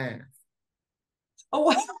do math. Oh,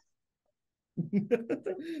 wow.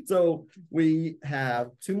 So we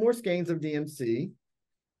have 2 more skeins of DMC,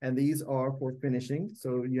 and these are for finishing.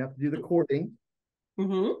 So you have to do the cording.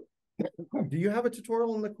 Do you have a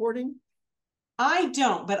tutorial on the cording? I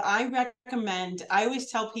don't, but I always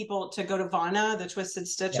tell people to go to Vanna, the Twisted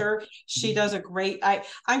Stitcher. Yeah. She does a great, I'm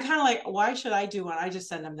kind of like, why should I do one? I just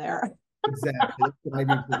send them there. Exactly. That's what I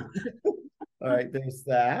do too. All right, there's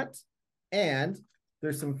that. And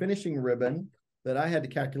there's some finishing ribbon that I had to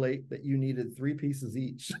calculate that you needed 3 pieces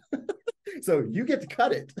each. So you get to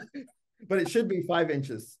cut it, but it should be 5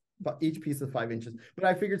 inches. But each piece is 5 inches. But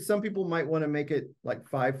I figured some people might want to make it like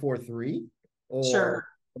 5, 4, 3, or sure,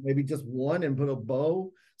 maybe just 1 and put a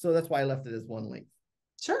bow. So that's why I left it as 1 length.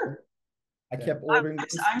 Sure. I kept ordering.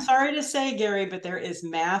 I'm sorry to say, Gary, but there is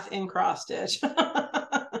math in cross stitch.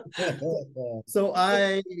 So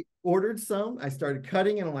I ordered some. I started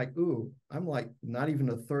cutting, and I'm like, ooh, I'm like not even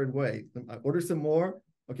a third way. I ordered some more.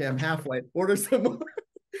 Okay, I'm halfway. Order some more.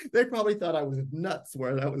 They probably thought I was nuts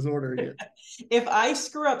where I was ordering it. If I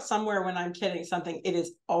screw up somewhere when I'm kitting something, it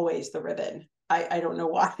is always the ribbon. I don't know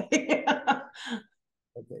why.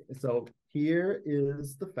 Okay, so here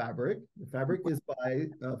is the fabric. The fabric is by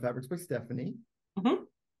Fabrics by Stephanie. Mm-hmm.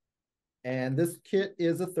 And this kit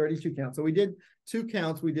is a 32 count. So we did 2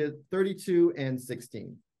 counts. We did 32 and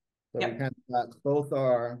 16. So we kind of got both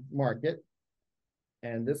our market.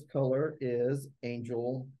 And this color is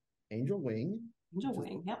Angel Wing. Angel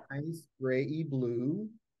Wing, yep. Nice gray blue.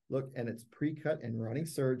 Look, and it's pre-cut and Ronnie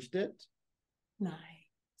serged it. Nice.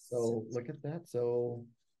 So look at that. So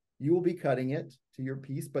you will be cutting it to your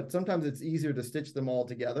piece, but sometimes it's easier to stitch them all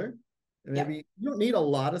together. And maybe you don't need a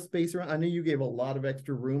lot of space around. I know you gave a lot of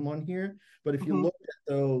extra room on here, but if you look at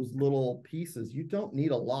those little pieces, you don't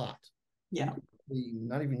need a lot. Yeah. You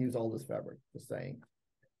not even use all this fabric, just saying.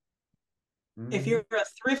 If you're a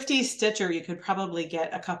thrifty stitcher, you could probably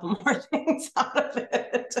get a couple more things out of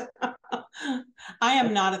it. I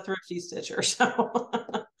am not a thrifty stitcher, so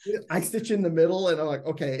I stitch in the middle and I'm like,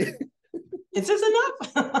 okay. Is this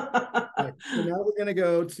enough? Right, so now we're gonna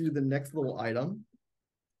go to the next little item.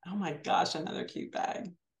 Oh my gosh, another cute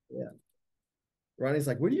bag. Yeah. Ronnie's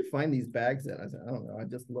like, where do you find these bags at? I said, I don't know. I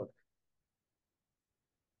just looked.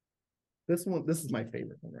 This is my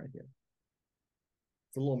favorite one right here.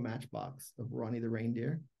 It's a little matchbox of Ronnie the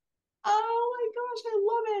reindeer. Oh my gosh, I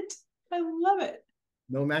love it. I love it.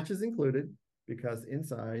 No matches included because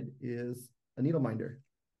inside is a needle minder.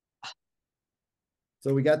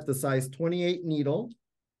 So we got the size 28 needle.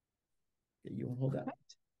 Okay, you won't hold that.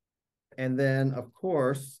 And then, of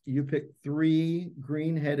course, you pick 3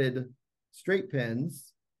 green-headed straight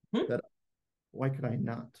pins. That why could I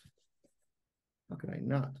not? How could I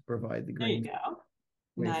not provide the green? There you go.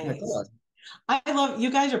 Nice. I love,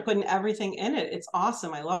 you guys are putting everything in it. It's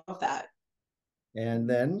awesome. I love that. And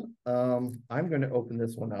then I'm going to open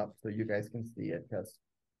this one up so you guys can see it, because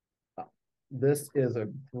this is a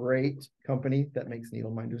great company that makes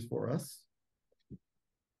needle minders for us.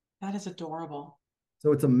 That is adorable.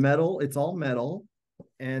 So it's a metal, it's all metal.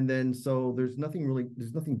 And then, so there's nothing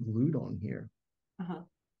glued on here.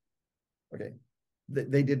 Okay.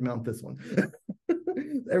 They did mount this one.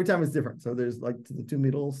 Every time it's different. So there's like the 2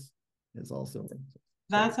 needles. It's all silver.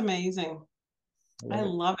 That's amazing. I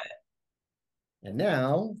love it. And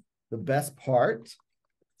now the best part.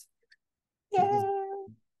 Yeah.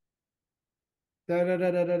 I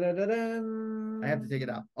have to take it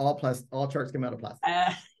out. All charts come out of plastic.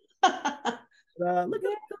 Look at that.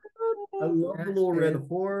 I love the little red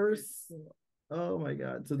horse. Oh my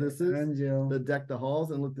God. So this is the deck the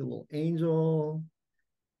halls, and look at the little angel.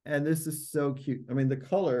 And this is so cute. I mean, the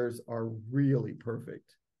colors are really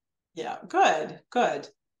perfect. Yeah, good.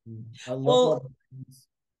 I love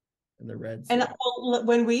and the reds. And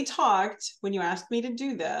when we talked, when you asked me to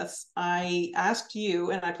do this, I asked you,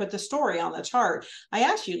 and I put the story on the chart. I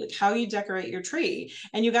asked you like how you decorate your tree,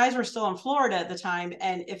 and you guys were still in Florida at the time.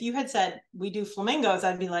 And if you had said we do flamingos,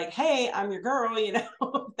 I'd be like, hey, I'm your girl, you know.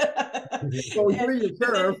 Oh, you're your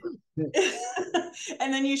curve.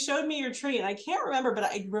 And then you showed me your tree, and I can't remember, but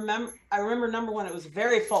I remember number one, it was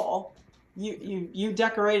very full. You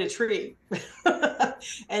decorate a tree.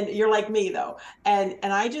 And you're like me though, and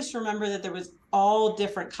I just remember that there was all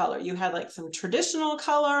different color. You had like some traditional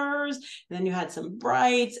colors, and then you had some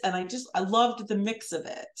brights, and I loved the mix of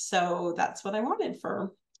it. So that's what I wanted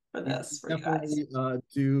for this for you guys.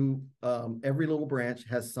 Every little branch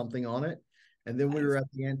has something on it. And then we were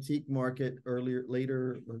at the antique market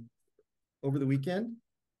later over the weekend,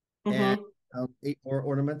 and 8 more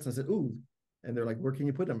ornaments. I said, ooh, and they're like, where can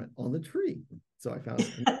you put them? On the tree. So I found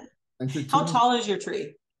How tall is your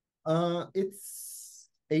tree? It's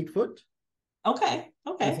 8 foot. Okay.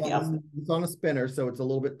 It's on a spinner, so it's a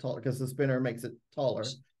little bit taller because the spinner makes it taller.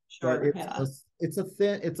 Sure. But it's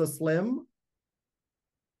a slim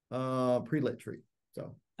pre-lit tree.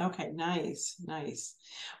 So okay, nice.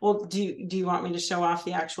 Well, do you want me to show off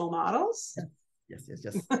the actual models? Yes.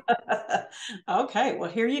 Okay, well,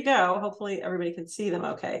 here you go. Hopefully everybody can see them.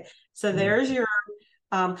 Okay, so there's your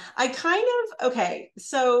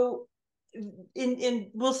so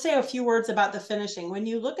we'll say a few words about the finishing. When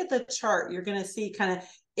you look at the chart, you're going to see kind of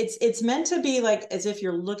it's meant to be like as if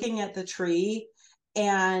you're looking at the tree,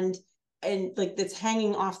 and like it's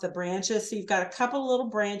hanging off the branches. So you've got a couple little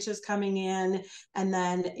branches coming in, and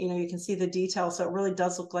then you can see the detail. So it really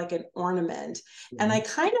does look like an ornament. And I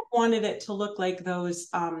kind of wanted it to look like those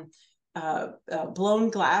blown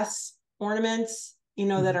glass ornaments,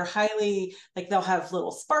 that are highly, like they'll have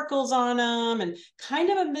little sparkles on them, and kind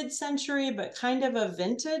of a mid-century, but kind of a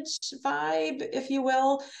vintage vibe, if you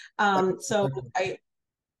will. So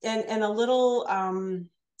and a little,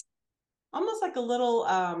 almost like a little,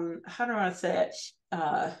 how do I say it?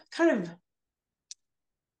 Kind of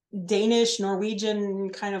Danish, Norwegian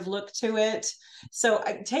kind of look to it. So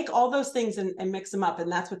I take all those things and mix them up,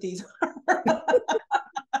 and that's what these are.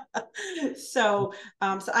 So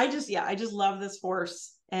I just love this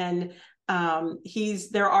horse. And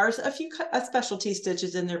there are a few specialty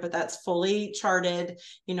stitches in there, but that's fully charted.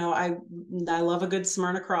 You know, I love a good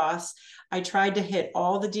Smyrna cross. I tried to hit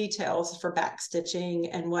all the details for back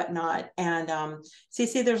stitching and whatnot. And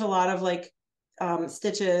see, there's a lot of like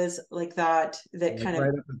stitches like that kind right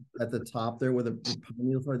of up at the top there with the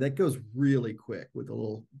needle part, that goes really quick with a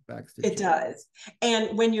little back stitch. It does.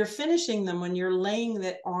 And when you're finishing them, when you're laying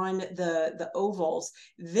it on the ovals,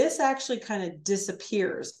 this actually kind of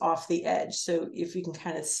disappears off the edge. So if you can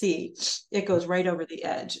kind of see, it goes right over the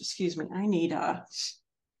edge. Excuse me, I need a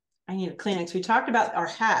Kleenex. We talked about our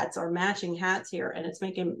hats, our matching hats here, and it's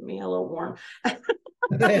making me a little warm.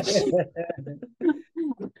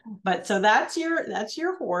 But so that's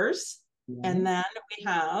your horse. Yeah. And then we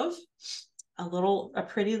have a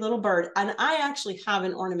pretty little bird. And I actually have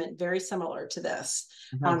an ornament very similar to this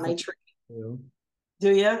on my tree. Too.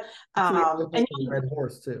 Do you? And red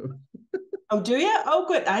horse too. Oh, do you? Oh,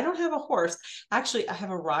 good. I don't have a horse. Actually, I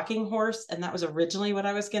have a rocking horse, and that was originally what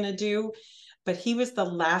I was going to do. But he was the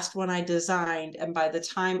last one I designed. And by the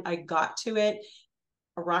time I got to it,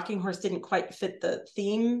 a rocking horse didn't quite fit the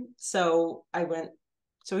theme. So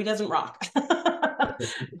he doesn't rock.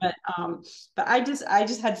 but I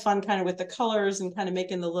just had fun kind of with the colors and kind of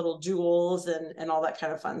making the little jewels and all that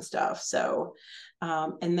kind of fun stuff. So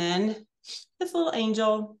and then this little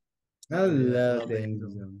angel. I love the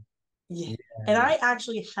angel. Yeah. And I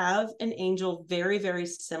actually have an angel very, very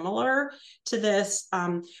similar to this.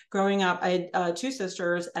 Growing up, I had two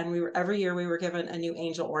sisters, and every year we were given a new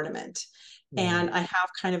angel ornament. And I have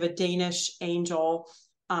kind of a Danish angel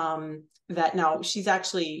that now she's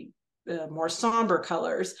actually more somber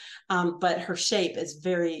colors, but her shape is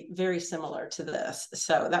very, very similar to this.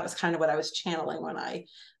 So that was kind of what I was channeling when I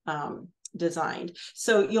designed.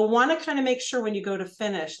 So you'll want to kind of make sure when you go to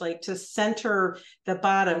finish, like to center the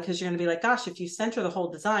bottom, because you're going to be like, gosh, if you center the whole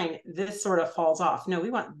design, this sort of falls off. No, we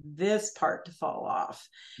want this part to fall off.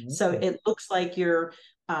 Okay. So it looks like you're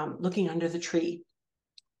looking under the tree,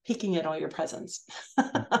 peeking at all your presents.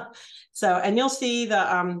 So, and you'll see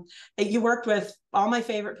you worked with all my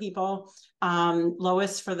favorite people,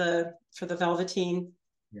 Lois for the velveteen.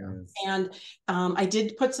 Yes. And I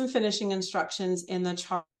did put some finishing instructions in the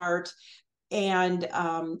chart. And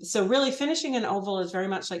so really finishing an oval is very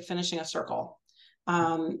much like finishing a circle.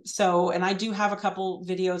 And I do have a couple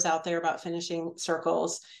videos out there about finishing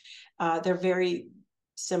circles. They're very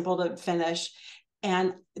simple to finish.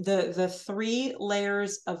 And the 3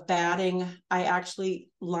 layers of batting, I actually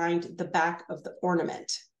lined the back of the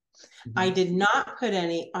ornament. Mm-hmm. I did not put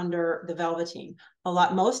any under the velveteen.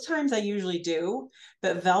 Most times I usually do,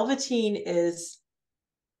 but velveteen is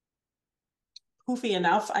poofy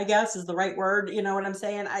enough, I guess is the right word. You know what I'm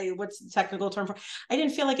saying? What's the technical term for? I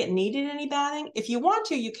didn't feel like it needed any batting. If you want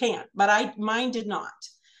to, you can, but mine did not.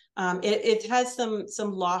 It has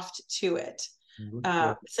some loft to it.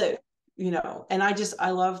 So, you know, and I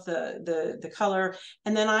love the color.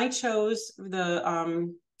 And then I chose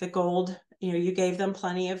the gold. You know, you gave them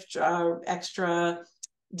plenty of extra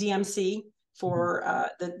DMC for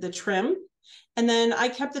the trim. And then I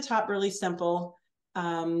kept the top really simple.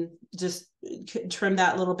 Just trim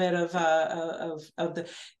that little bit of the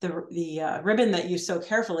ribbon that you so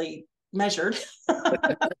carefully measured.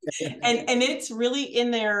 and it's really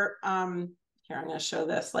in there. Here, I'm going to show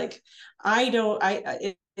this. Like,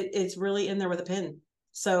 it's really in there with a pin.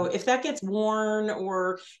 So if that gets worn,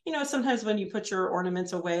 or, you know, sometimes when you put your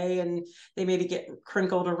ornaments away and they maybe get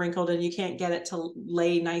crinkled or wrinkled and you can't get it to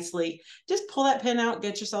lay nicely, just pull that pin out,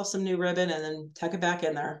 get yourself some new ribbon, and then tuck it back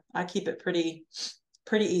in there. I keep it pretty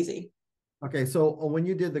easy. Okay, so when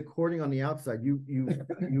you did the cording on the outside, you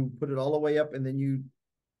put it all the way up, and then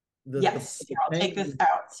yes, here, I'll take this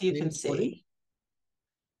out so you can see.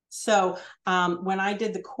 So when I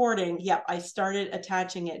did the cording, I started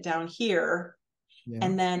attaching it down here. Yeah.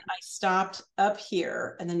 And then I stopped up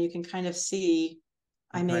here, and then you can kind of see,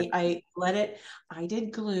 I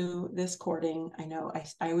did glue this cording. I know I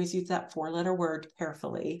always use that 4-letter word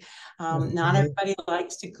carefully. Not everybody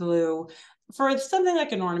likes to glue. For something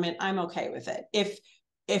like an ornament, I'm okay with it. If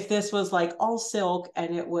this was like all silk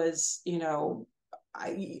and it was, you know,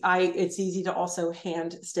 it's easy to also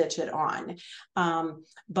hand stitch it on.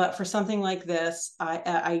 But for something like this,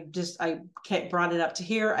 I brought it up to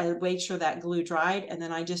here. I made sure that glue dried, and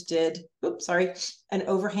then I just did, an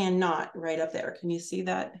overhand knot right up there. Can you see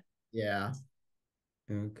that? Yeah.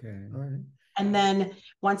 Okay. All right. And then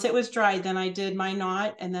once it was dried, then I did my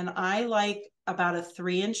knot. And then I like about a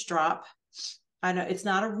 3-inch drop. I know it's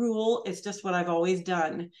not a rule. It's just what I've always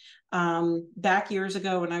done. Back years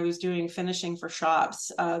ago when I was doing finishing for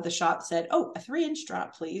shops, the shop said, "Oh, a 3-inch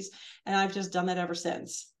drop, please." And I've just done that ever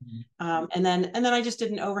since. And then I just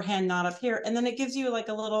did an overhand knot up here. And then it gives you like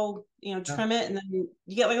a little, trim it, and then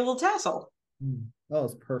you get like a little tassel. Oh,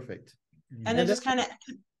 it's perfect. And it just kind of,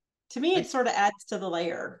 to me, it sort of adds to the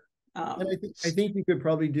layer. And I think you could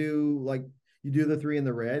probably do like you do the 3 in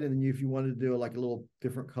the red, and then if you wanted to do like a little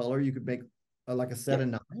different color, you could make like a set of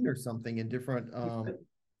 9 or something in different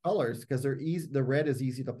colors, because they're easy. The red is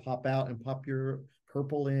easy to pop out and pop your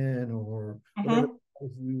purple in, or whatever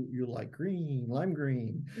you like, green, lime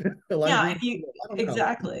green. Lime green,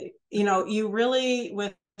 exactly. You really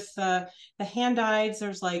with the hand dyeds,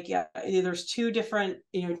 there's like there's two different,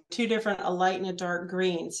 a light and a dark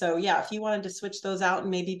green. So yeah, if you wanted to switch those out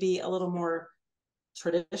and maybe be a little more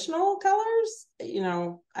traditional colors,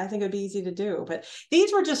 I think it'd be easy to do. But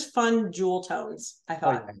these were just fun jewel tones. I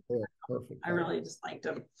thought perfect. I really just liked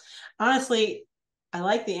them. Honestly, I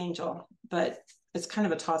like the angel, but it's kind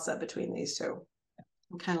of a toss up between these two.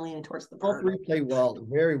 I'm kind of leaning towards the bird. All 3 play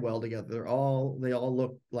very well together. They all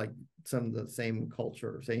look like some of the same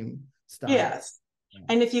culture, same style. Yes.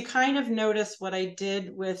 And if you kind of notice what I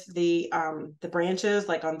did with the branches,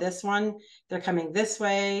 like on this one, they're coming this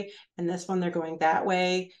way, and this one they're going that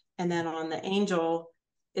way. And then on the angel,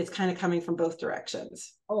 it's kind of coming from both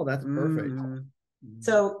directions. Oh, that's perfect.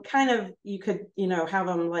 So kind of, you could, have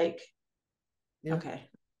them like, okay,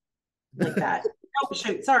 like that. Oh,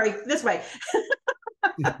 shoot, sorry, this way.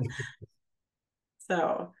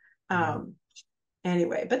 So,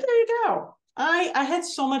 anyway, but there you go. I had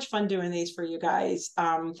so much fun doing these for you guys.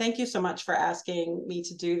 Thank you so much for asking me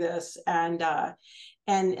to do this. And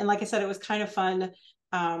like I said, it was kind of fun.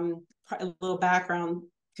 A little background,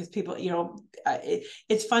 because people,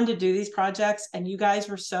 it's fun to do these projects, and you guys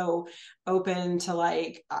were so open to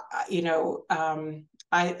like,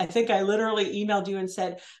 I think I literally emailed you and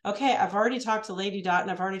said, okay, I've already talked to Lady Dot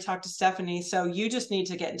and I've already talked to Stephanie, so you just need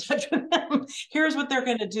to get in touch with them. Here's what they're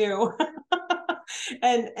going to do.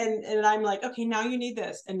 and I'm like, okay, now you need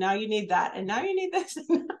this, and now you need that, and now you need this.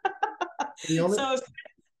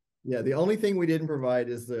 The only thing we didn't provide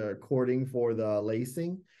is the cording for the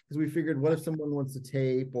lacing, because we figured, what if someone wants to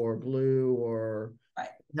tape or glue or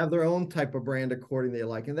have their own type of brand of cording they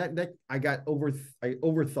like, and that I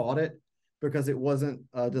overthought it, because it wasn't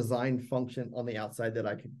a design function on the outside that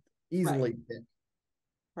I could easily fit.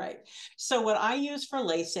 Right. So what I use for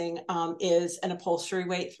lacing is an upholstery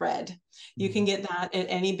weight thread. You can get that at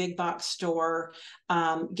any big box store.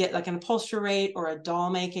 Get like an upholstery weight or a doll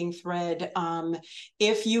making thread.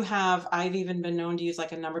 If you have, I've even been known to use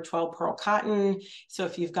like a number 12 pearl cotton. So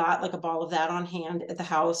if you've got like a ball of that on hand at the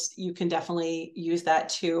house, you can definitely use that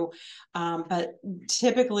too. But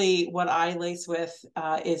typically what I lace with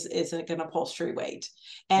is like an upholstery weight.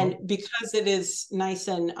 And because it is nice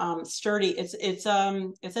and sturdy, it's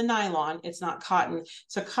a nylon, it's not cotton.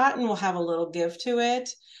 So cotton will have a little give to it,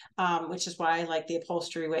 which is why I like the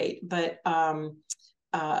upholstery weight. But one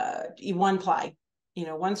ply,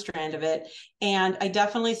 one strand of it. And I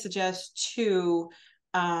definitely suggest 2,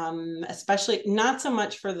 especially not so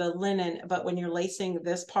much for the linen, but when you're lacing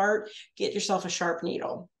this part, get yourself a sharp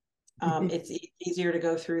needle. It's easier to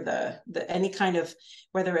go through the any kind of,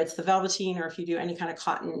 whether it's the velveteen or if you do any kind of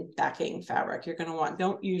cotton backing fabric, you're going to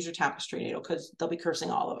don't use your tapestry needle, because they'll be cursing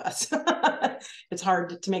all of us. It's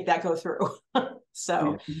hard to make that go through.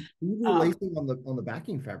 So you do lacing on the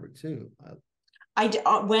backing fabric too.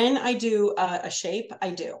 When I do a shape, I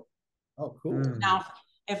do. Oh, cool. Now,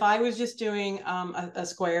 if I was just doing a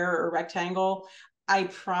square or rectangle, I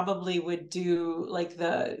probably would do like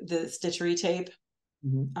the stitchery tape.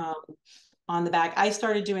 On the back. I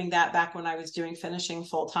started doing that back when I was doing finishing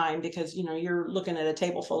full time, because you're looking at a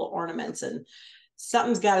table full of ornaments and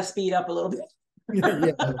something's got to speed up a little bit.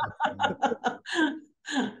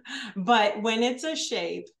 But when it's a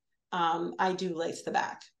shape, I do lace the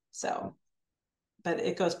back. So, but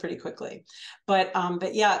it goes pretty quickly. But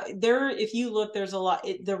yeah, if you look, there's a lot.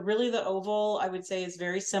 The oval, I would say, is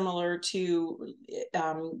very similar to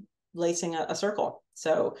lacing a circle.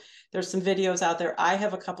 So there's some videos out there. I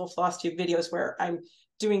have a couple FlossTube videos where I'm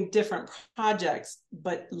doing different projects,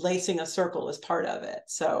 but lacing a circle is part of it.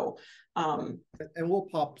 So and we'll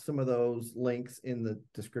pop some of those links in the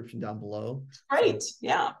description down below. Great. So,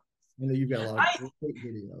 yeah. You've got a lot of great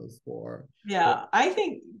videos for. Yeah,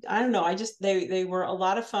 I don't know. They were a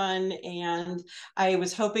lot of fun, and I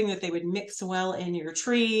was hoping that they would mix well in your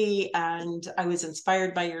tree, and I was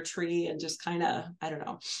inspired by your tree, and just kind of, I don't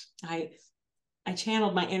know. I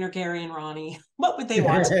channeled my inner Gary and Ronnie. What would they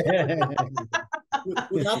want?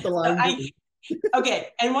 Without the line. Okay,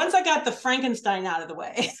 and once I got the Frankenstein out of the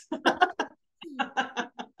way.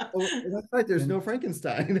 Oh, that's right. There's no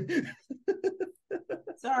Frankenstein.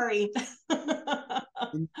 Sorry.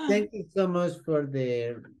 Thank you so much for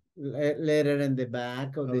the letter in the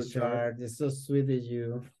back of the chart. It's so sweet of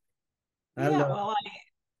you. Well,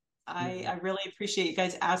 I really appreciate you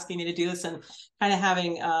guys asking me to do this and kind of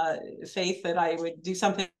having faith that I would do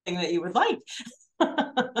something that you would like.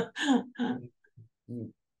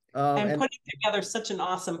 And putting together such an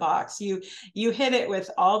awesome box. You hit it with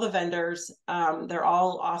all the vendors. They're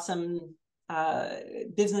all awesome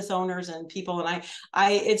business owners and people. And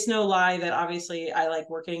I it's no lie that obviously I like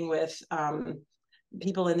working with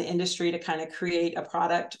people in the industry to kind of create a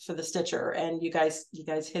product for the stitcher. And you guys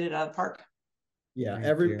hit it out of the park. Yeah,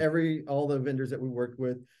 all the vendors that we worked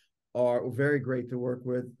with are very great to work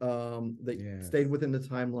with. They stayed within the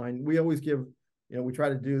timeline. We always give, we try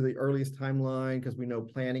to do the earliest timeline because we know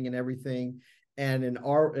planning and everything. And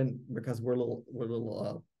because we're a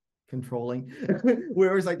little controlling, we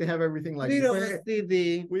always like to have everything like we like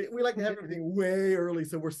to have everything way early.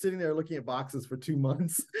 So we're sitting there looking at boxes for 2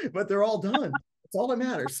 months, but they're all done. That's all that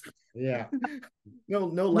matters. Yeah.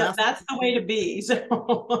 No, that's the way to be.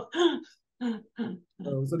 So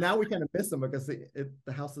now we kind of miss them because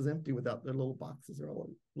the house is empty without their little boxes. They're all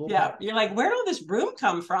You're like, where did all this room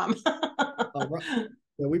come from? Right.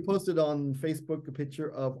 Yeah, we posted on Facebook a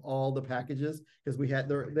picture of all the packages because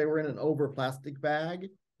they were in an over plastic bag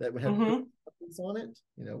that had on it.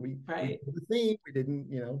 We did the theme, we didn't,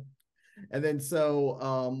 and then so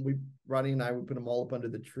Ronnie and I would put them all up under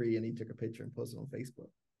the tree, and he took a picture and posted on Facebook.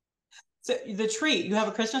 So the tree, you have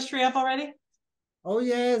a Christmas tree up already? Oh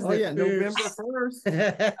yes. Oh yeah, November 1st.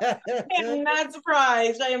 I am not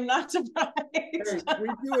surprised. Hey, we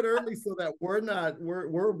do it early so that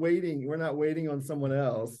we're waiting. We're not waiting on someone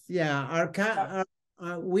else. Yeah,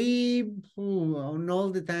 we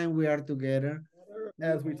all the time we are together.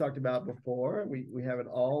 As we talked about before, we have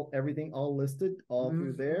everything all listed all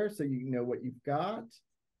through there, so you know what you've got.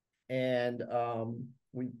 And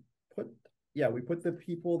we put the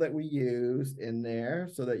people that we used in there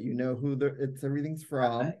so that you know who everything's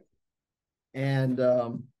from. Okay. And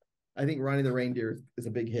I think Ronnie the Reindeer is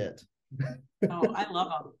a big hit. Oh, I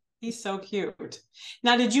love him. He's so cute.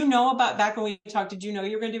 Now, did you know back when we talked, did you know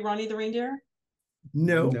you were going to do Ronnie the Reindeer?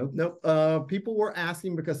 No. People were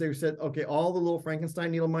asking because they said, okay, all the little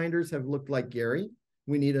Frankenstein needle minders have looked like Gary.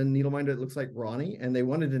 We need a needle minder that looks like Ronnie. And they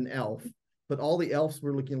wanted an elf, but all the elves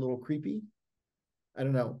were looking a little creepy. I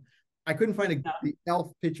don't know. I couldn't find the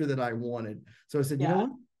elf picture that I wanted. So I said, you know what?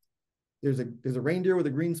 There's a reindeer with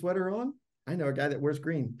a green sweater on. I know a guy that wears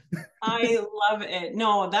green. I love it.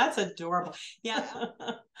 No, that's adorable. Yeah.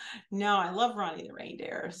 No, I love Ronnie the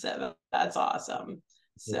Reindeer. So that's awesome.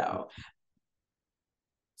 So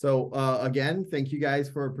again, thank you guys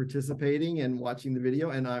for participating and watching the video.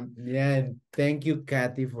 And thank you,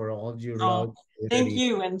 Kathy, for all your love. Thank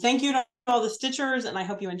you. And thank you to all the stitchers, and I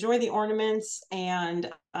hope you enjoy the ornaments, and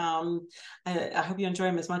I hope you enjoy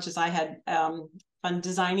them as much as I had fun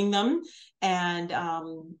designing them, and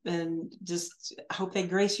just hope they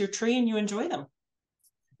grace your tree and you enjoy them.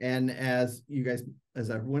 And as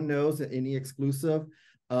everyone knows, any exclusive,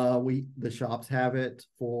 the shops have it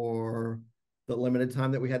for the limited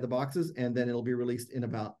time that we had the boxes, and then it'll be released in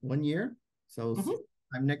about 1 year. So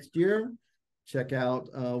sometime next year, check out,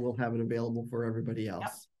 we'll have it available for everybody else.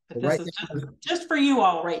 Yep. This is just for you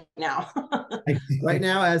all right now. Right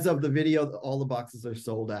now, as of the video, all the boxes are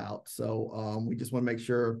sold out. So we just want to make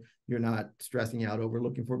sure you're not stressing out over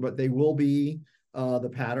looking for, but they will be,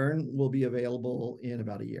 the pattern will be available in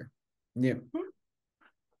about a year. Yeah.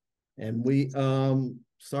 And we,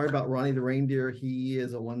 sorry about Ronnie the Reindeer. He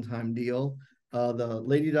is a one-time deal. The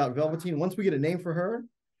Lady Dot Velveteen, once we get a name for her,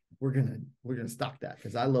 we're gonna stock that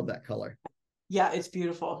because I love that color. Yeah, it's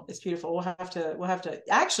beautiful. It's beautiful. We'll have to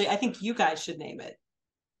actually, I think you guys should name it.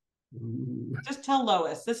 Ooh. Just tell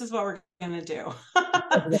Lois, this is what we're gonna do.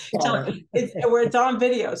 It's on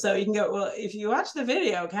video, so you can go, well, if you watch the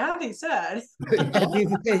video, Kathy said.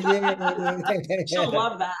 She'll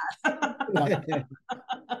love that.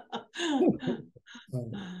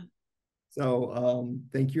 So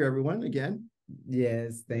thank you everyone again.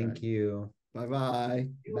 Yes, thank you. Bye-bye.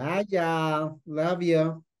 Bye, y'all. Love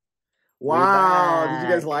you. Wow, did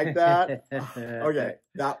you guys like that? Okay,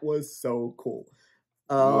 that was so cool.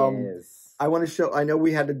 Yes. I want to show, I know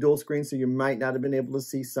we had a dual screen, so you might not have been able to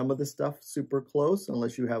see some of the stuff super close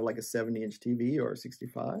unless you have like a 70-inch TV or a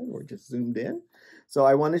 65 or just zoomed in. So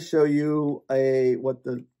I want to show you what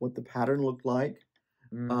the pattern looked like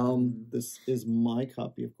This is my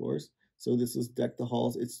copy, of course. So this is Deck the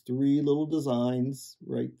Halls. It's 3 little designs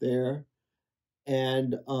right there.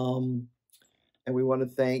 And we want to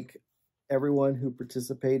thank everyone who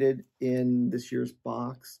participated in this year's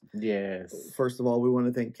box. Yes. First of all, we want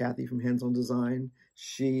to thank Kathy from Hands On Design.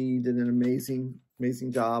 She did an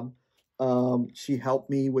amazing job. She helped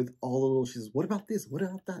me with all the little, she says, what about this? What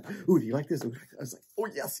about that? Ooh, do you like this? I was like, oh,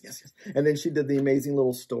 yes, yes, yes. And then she did the amazing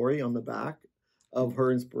little story on the back of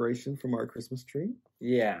her inspiration from our Christmas tree.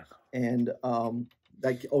 Yeah. And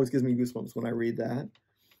that always gives me goosebumps when I read that.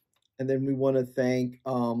 And then we want to thank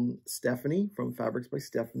Stephanie from Fabrics by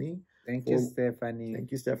Stephanie. Thank you, Stephanie. Thank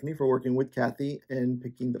you, Stephanie, for working with Kathy and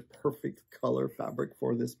picking the perfect color fabric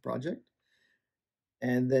for this project.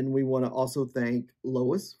 And then we want to also thank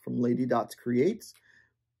Lois from Lady Dots Creates.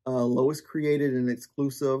 Lois created an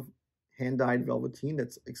exclusive hand-dyed velveteen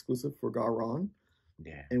that's exclusive for GaRon.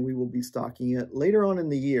 Yeah. And we will be stocking it later on in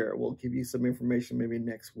the year. We'll give you some information maybe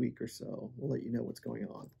next week or so. We'll let you know what's going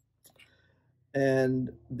on. And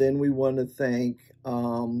then we want to thank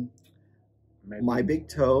My Big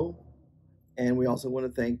Toe. And we also want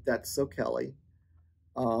to thank That's So Kelly.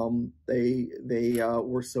 They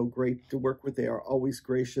were so great to work with. They are always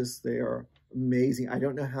gracious. They are amazing. I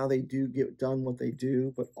don't know how they do get done what they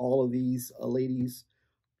do, but all of these ladies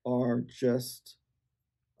are just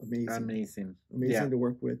amazing. Amazing to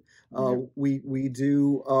work with. We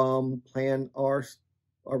do plan our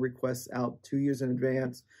requests out 2 years in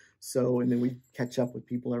advance. So, and then we catch up with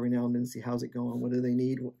people every now and then, see how's it going, what do they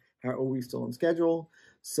need, how are we still on schedule.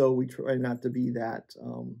 So we try not to be that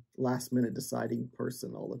last minute deciding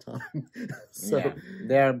person all the time. So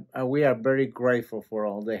we are very grateful for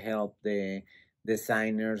all the help the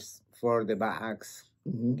designers for the bags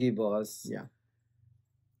give us. Yeah.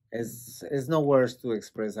 It's no words to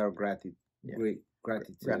express our gratitude.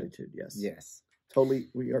 Gratitude, yes. Yes. Totally,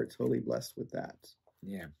 we are totally blessed with that.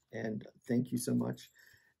 Yeah. And thank you so much.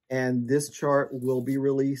 And this chart will be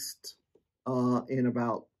released in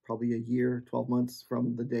about probably a year, 12 months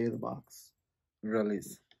from the day of the box.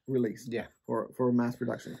 Released. Yeah. For mass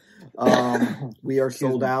production. We are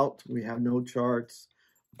sold out. We have no charts.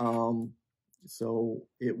 So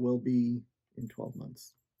it will be in 12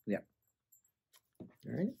 months. Yeah. All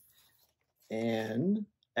right. And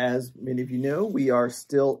as many of you know, we are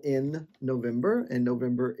still in November, and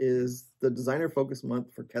November is the designer focus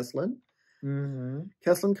month for Keslyn.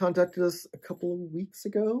 Keslyn contacted us a couple of weeks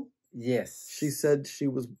ago. Yes. She said she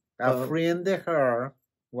was... A friend of her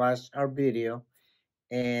watched our video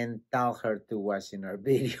and told her to watch in our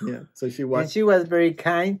video. Yeah, so she watched. And she was very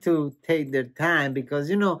kind to take their time because,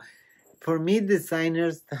 you know, for me,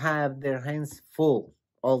 designers have their hands full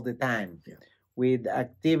all the time with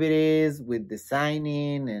activities, with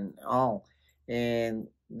designing and all. And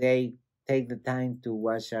they take the time to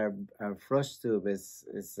watch our FlossTube is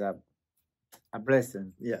a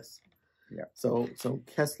blessing. Yes. Yeah. So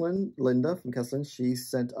Keslyn, Linda from Keslyn, she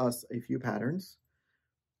sent us a few patterns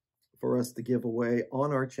for us to give away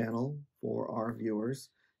on our channel for our viewers.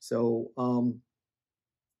 So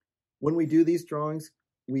when we do these drawings,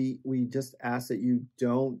 we just ask that you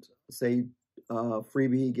don't say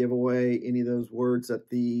freebie, giveaway, any of those words that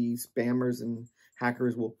the spammers and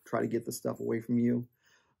hackers will try to get the stuff away from you.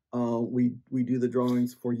 We do the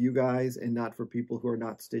drawings for you guys and not for people who are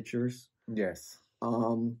not stitchers. Yes.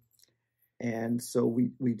 And so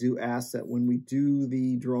we do ask that when we do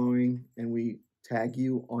the drawing and we tag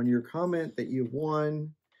you on your comment that you've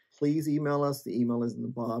won, please email us. The email is in the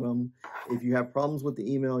bottom. If you have problems with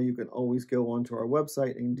the email, you can always go onto our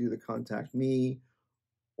website and do the contact me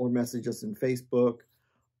or message us in Facebook.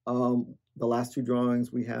 The last 2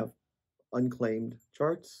 drawings, we have unclaimed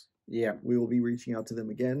charts. Yeah. We will be reaching out to them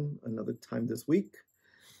again another time this week.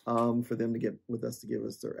 For them to get with us to give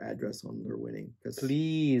us their address on their winning.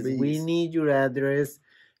 Please, we need your address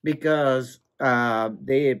because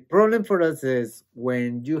the problem for us is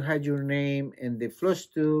when you had your name in the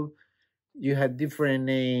FlossTube, you had different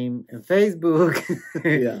name in Facebook.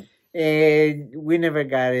 Yeah. And we never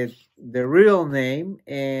got it, the real name,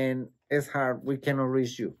 and it's hard. We cannot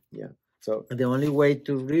reach you. Yeah. So the only way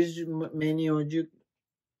to reach many of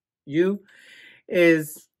you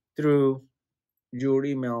is through your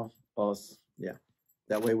email us. Yeah.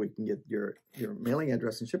 That way we can get your mailing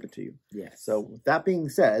address and ship it to you. Yes. So with that being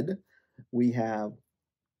said, we have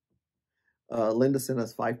Linda sent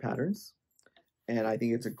us 5 patterns. And I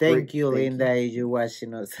think it's a great... Thank you, Linda, you're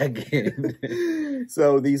watching us again.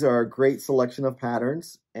 So these are a great selection of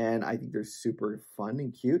patterns, and I think they're super fun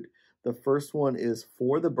and cute. The first one is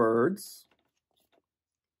For the Birds.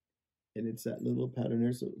 And it's that little pattern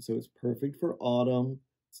there, so it's perfect for autumn.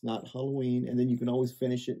 It's not Halloween. And then you can always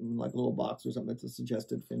finish it in like a little box or something. That's a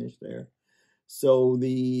suggested finish there. So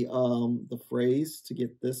the phrase to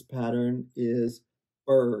get this pattern is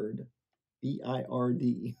bird,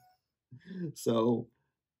 B-I-R-D. So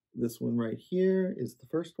this one right here is the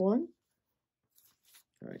first one.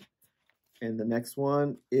 All right. And the next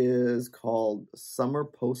one is called Summer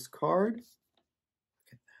Postcard.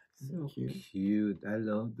 So cute. I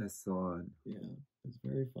love the song. Yeah, it's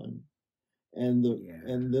very fun. And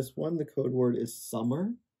and this one, the code word is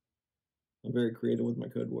summer. I'm very creative with my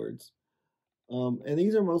code words. And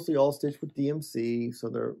these are mostly all stitched with DMC, so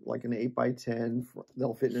they're like an 8x10.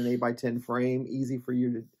 They'll fit in an 8x10 frame, easy for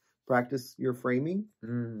you to practice your framing.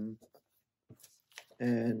 Mm-hmm.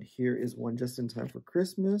 And here is one just in time for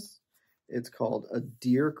Christmas. It's called A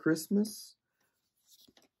Dear Christmas.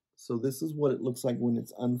 So this is what it looks like when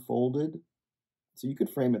it's unfolded. So you could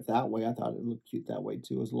frame it that way. I thought it looked cute that way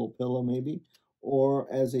too, as a little pillow maybe, or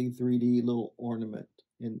as a 3D little ornament.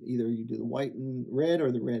 And either you do the white and red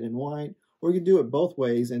or the red and white, or you can do it both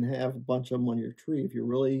ways and have a bunch of them on your tree. If you're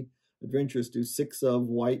really adventurous, do 6 of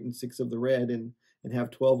white and 6 of the red and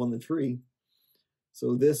have 12 on the tree.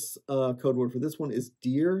 So this code word for this one is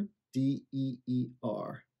Deer,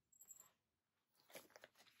 D-E-E-R.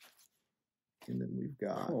 And then we've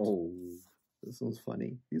got, this one's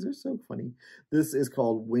funny. These are so funny. This is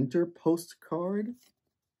called Winter Postcard.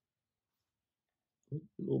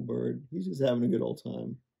 Little bird. He's just having a good old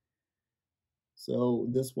time. So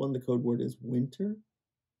this one, the code word is winter.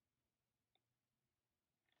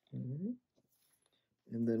 And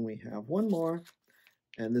then we have one more.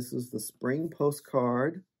 And this is the spring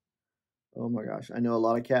postcard. Oh my gosh. I know a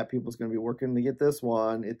lot of cat people's going to be working to get this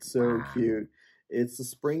one. It's so cute. It's the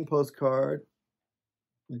spring postcard.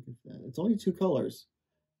 Look at that. It's only 2 colors.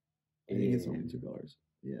 I think it's only 2 colors.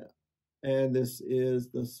 Yeah. And this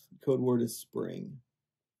code word is spring.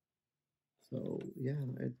 So yeah,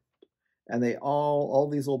 and they all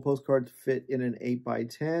these little postcards fit in an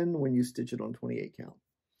 8x10 when you stitch it on 28 count.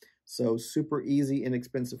 So super easy,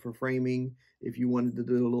 inexpensive for framing. If you wanted to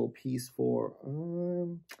do a little piece for,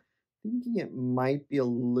 thinking it might be a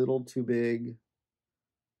little too big.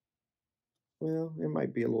 Well, it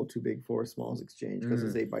might be a little too big for a Smalls Exchange because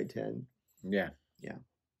it's 8x10. Yeah. Yeah.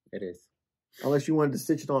 It is. Unless you wanted to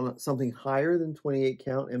stitch it on something higher than 28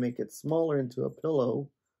 count and make it smaller into a pillow,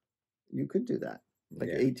 you could do that. Like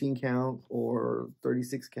 18 count or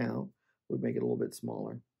 36 count would make it a little bit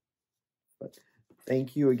smaller. But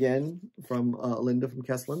thank you again from Linda from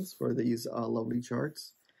Keslyn's for these lovely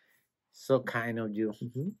charts. So kind of you.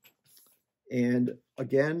 And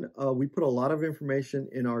again, we put a lot of information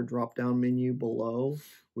in our drop-down menu below.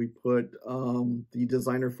 We put the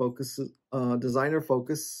designer focus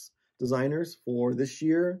designers for this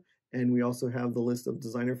year, and we also have the list of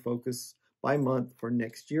designer focus by month for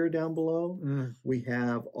next year down below. We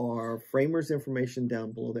have our framers information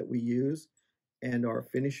down below that we use, and our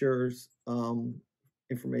finishers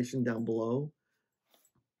information down below.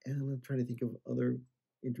 And I'm trying to think of other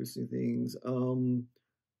interesting things.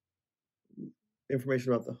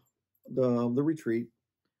 Information about the retreat,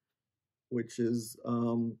 which is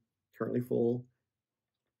currently full.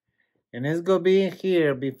 And it's going to be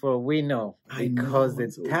here before we know, because the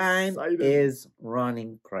time is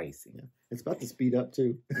running crazy. Yeah. It's about to speed up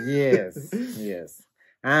too. Yes, yes.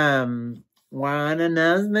 One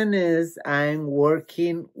announcement is I'm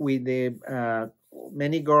working with the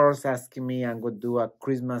many girls asking me I'm going to do a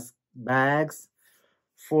Christmas bags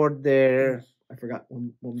for their I forgot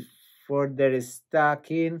one for their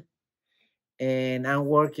stocking, and I'm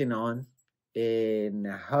working on. And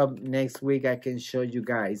I hope next week I can show you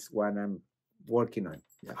guys what I'm working on.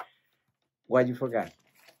 Yeah. What you forgot?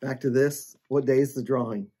 Back to this. What day is the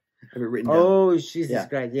drawing? I have it written down. Oh, Jesus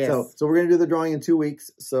Christ, yes. So we're going to do the drawing in 2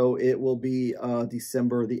 weeks. So it will be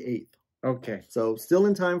December the 8th. Okay. So still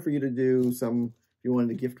in time for you to do some, if you wanted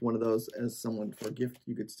to gift one of those as someone for a gift,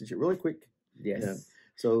 you could stitch it really quick. Yes. Yeah.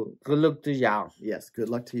 So good luck to y'all. Yes, good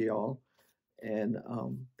luck to y'all. And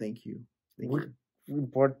thank you. Thank you.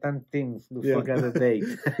 Important things. Don't forget the date.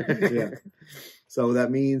 Yeah. So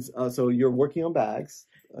that means, so you're working on bags.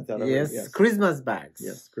 I thought yes, Christmas bags.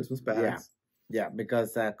 Yes, Christmas bags. Yeah,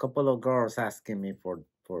 because a couple of girls asking me for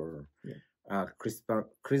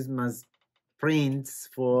Christmas prints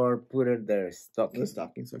for putting their stockings. The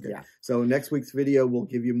stockings, okay. Yeah. So next week's video will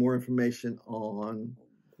give you more information on.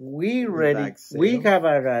 We have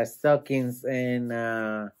our stockings and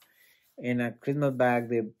in a Christmas bag,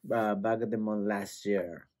 they bagged them on last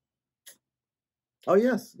year. Oh,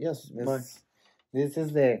 yes. This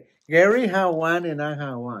is the... Gary had one and I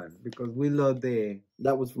had one because we love the...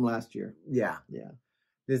 That was from last year. Yeah. Yeah.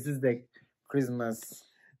 This is the Christmas...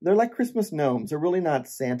 they're like Christmas gnomes. They're really not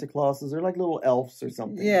Santa Clauses. They're like little elves or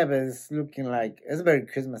something. Yeah, but it's looking like it's very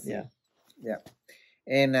Christmassy. Yeah. Yeah.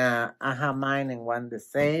 And I have mine and one the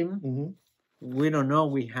same. Mm-hmm. We don't know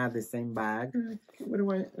we have the same bag. What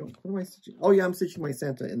am I stitching? Oh yeah, I'm stitching my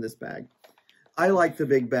Santa in this bag. I like the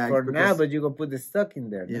big bag For now, but you gonna put the stuck in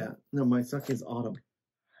there. Yeah. No, my stuck is autumn.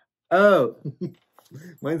 Oh.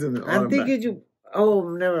 Mine's in the autumn I'm thinking bag. you. Oh,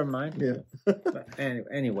 never mind. Yeah. But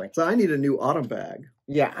anyway. So I need a new autumn bag.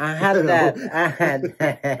 Yeah, I had that. I had.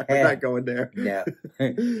 I'm not going there. Yeah,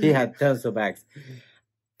 he had tons of bags.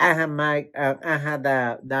 I had I had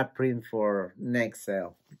that print for next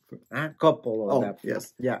sale. I had a couple of that.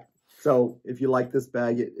 Yes. Yeah. So if you like this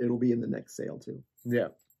bag, it'll be in the next sale too. Yeah.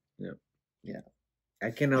 I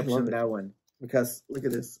can option that one. Because look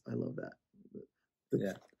at this. I love that.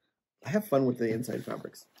 Yeah. I have fun with the inside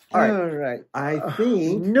fabrics. All right. I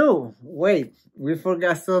think. No, wait. We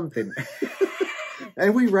forgot something.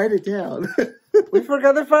 And we write it down. We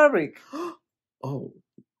forgot the fabric. Oh.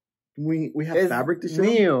 We have It's fabric to show?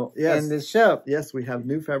 new Yes. in the shop. Yes, we have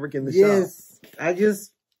new fabric in the shop. Yes. I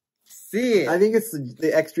just see it. I think it's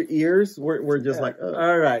the extra ears. We're just like, oh.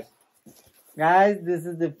 All right. Guys, this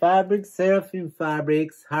is the fabric, Seraphim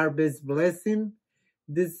Fabrics Harvest Blessing.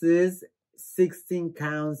 This is 16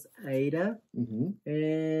 counts Aida. Mm-hmm.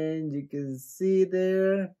 And you can see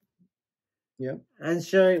there. Yep. And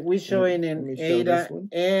we're showing Let in me show Aida this one.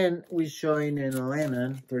 and we're showing in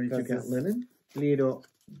linen. 32 count linen. Little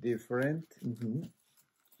different. Mm-hmm.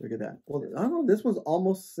 Look at that. Well, I don't know. This one's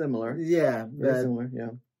almost similar. Yeah, Very but similar. Yeah.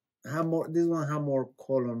 this one have more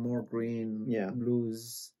color, more green, Yeah.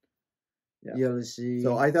 blues, Yeah. yellowishy.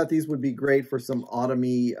 So I thought these would be great for some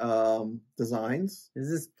autumny designs. This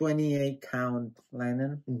is 28 count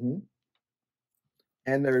linen. Mm-hmm.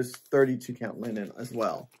 And there's 32 count linen as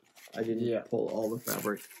well. I didn't pull all the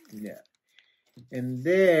fabric. Yeah. And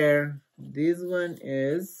there, this one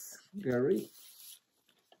is Gary.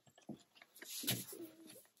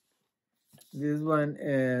 This one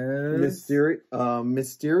is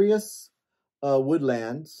Mysterious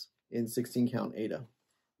Woodlands in 16 count Aida.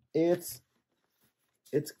 It's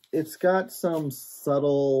got some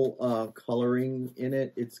subtle coloring in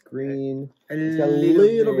it. It's green. It's got a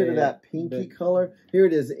little bit of that pinky color. Here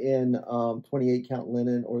it is in 28 count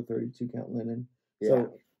linen or 32 count linen. Yeah.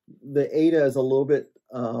 So the Aida is a little bit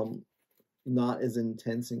not as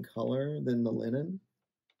intense in color than the linen.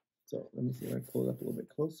 So let me see if I pull it up a little bit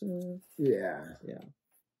closer. Yeah. Yeah.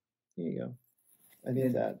 Here you go. I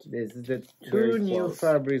think this is the very two new close.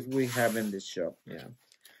 fabrics we have in the shop. Yeah.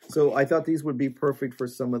 So I thought these would be perfect for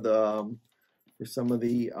some of the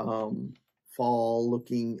fall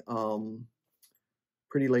looking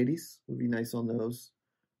pretty ladies. Would be nice on those.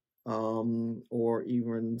 Or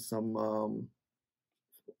even some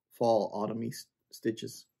fall autumny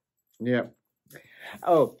stitches. Yeah.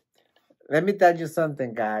 Oh, let me tell you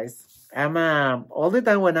something, guys. I'm all the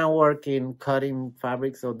time when I'm working, cutting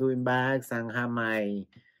fabrics or doing bags, and have my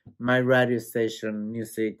radio station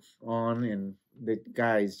music on, and the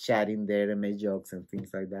guys chatting there and make jokes and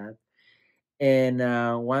things like that. And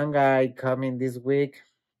one guy coming this week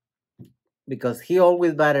because he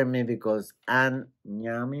always bothered me because I'm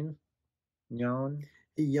yawn.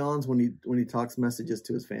 He yawns when he talks messages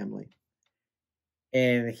to his family.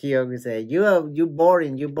 And he always say, you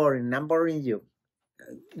boring, I'm boring you.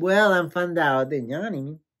 Well, I found out that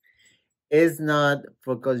yawning is not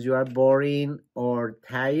because you are boring or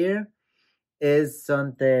tired. It's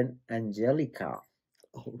something angelical.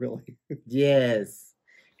 Oh, really? Yes.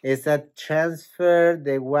 It's a transfer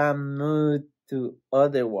the one mood to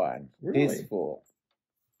other one. Really? Peaceful.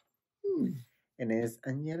 And it's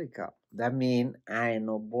angelical. That means I ain't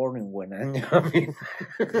no boring when I'm yawning.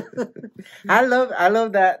 I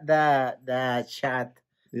love that chat.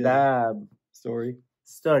 Yeah. The Story.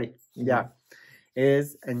 Mm-hmm. Yeah.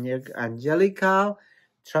 Is angelical,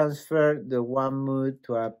 transfer the one mood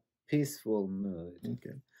to a peaceful mood.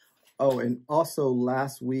 Okay. Oh, and also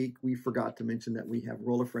last week we forgot to mention that we have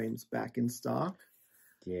roller frames back in stock.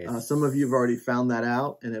 Yes. Some of you have already found that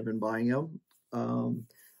out and have been buying them.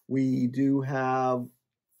 We do have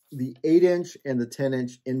the 8-inch and the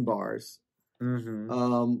 10-inch in bars.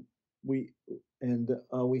 Mm-hmm. We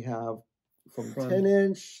have from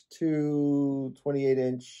 10-inch to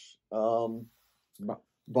 28-inch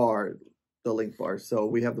bar, the length bar. So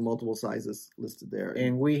we have the multiple sizes listed there.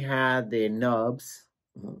 And we had the knobs.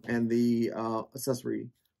 And the accessory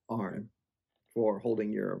arm for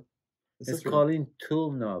holding your accessory. It's calling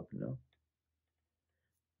tool knob, no?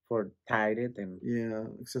 For tied it and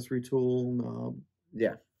accessory tool knob.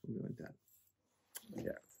 Yeah. Something like that.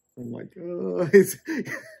 Yeah. Oh my God.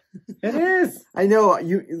 It is. I know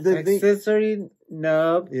the Accessory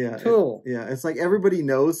knob tool. It's like everybody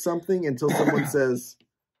knows something until someone says,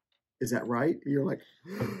 "Is that right?" You're like,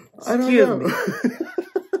 "I don't know."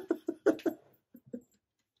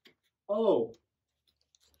 Oh,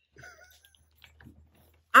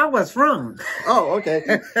 I was wrong. Oh, okay.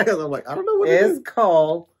 Because I'm like, I don't know what it is. It's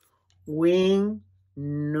called wing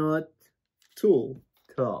nut Tool.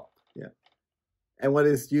 Yeah. And what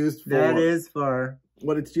it's used for? That is for.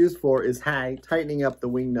 What it's used for is tightening up the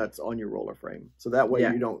wing nuts on your roller frame, so that way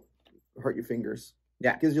you don't hurt your fingers.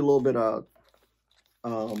 Yeah, it gives you a little bit of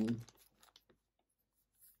a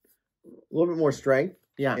little bit more strength.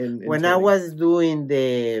 Yeah. In when turning. I was doing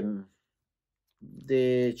the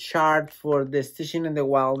chart for the stitching in the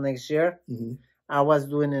wall next year, I was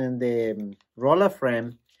doing it in the roller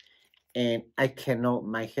frame, and I cannot.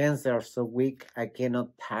 My hands are so weak. I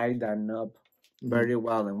cannot tie that knob very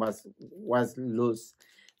well, and was loose.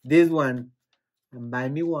 This one, buy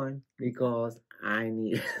me one because I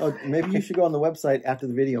need. Oh, maybe you should go on the website after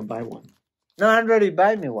the video and buy one. No, I already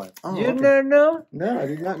buy me one. Oh, you never know? No, I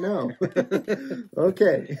did not know.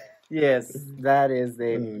 Okay. Yes, that is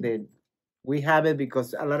the we have it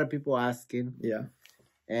because a lot of people asking. Yeah.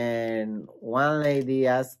 And one lady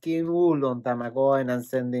asking long time ago, and I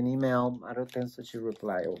send an email. I don't think so she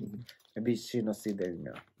replied. Maybe she not see the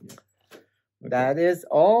email. Yeah. Okay. That is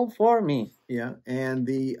all for me. Yeah, and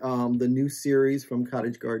the new series from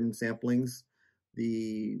Cottage Garden Samplings,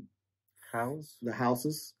 the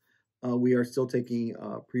houses, we are still taking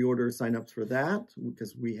pre-order signups for that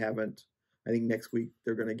because we haven't. I think next week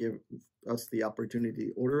they're going to give us the opportunity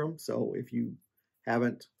to order them. So if you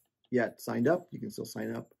haven't yet signed up, you can still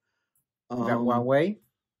sign up. That one way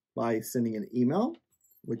by sending an email,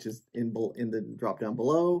 which is in the drop down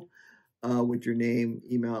below, with your name,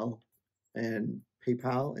 email, and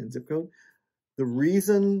PayPal and zip code. The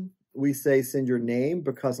reason we say send your name,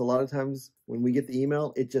 because a lot of times when we get the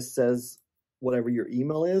email, it just says whatever your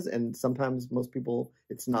email is, and sometimes most people,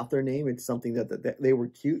 it's not their name, it's something that they were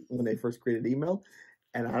cute when they first created email,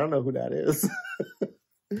 and I don't know who that is.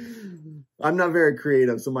 I'm not very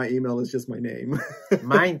creative, so my email is just my name.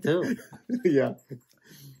 Mine too. Yeah.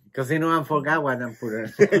 Because I forgot what I'm putting.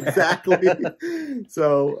 Exactly.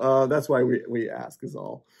 So that's why we ask is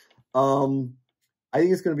all. I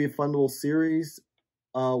think it's going to be a fun little series.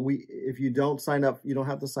 If you don't sign up, you don't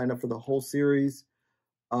have to sign up for the whole series.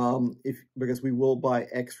 Because we will buy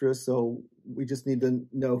extras, so we just need to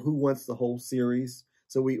know who wants the whole series.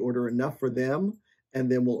 So we order enough for them, and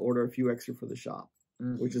then we'll order a few extra for the shop,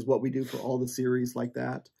 which is what we do for all the series like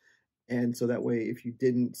that. And so that way, if you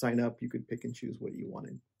didn't sign up, you could pick and choose what you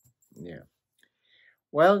wanted. Yeah.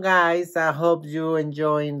 Well, guys, I hope you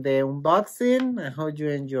enjoying the unboxing. I hope you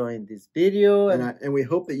enjoying this video. And we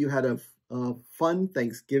hope that you had a fun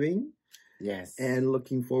Thanksgiving. Yes. And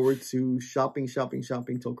looking forward to shopping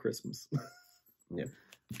till Christmas. Yep.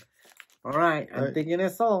 All right. I'm thinking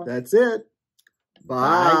that's all. That's it. Bye.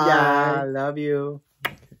 Bye, y'all. Love you.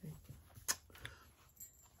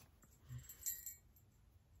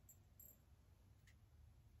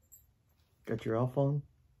 Got your elf on?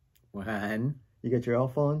 One. You got your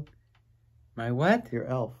elf on? My what? Your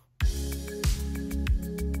elf.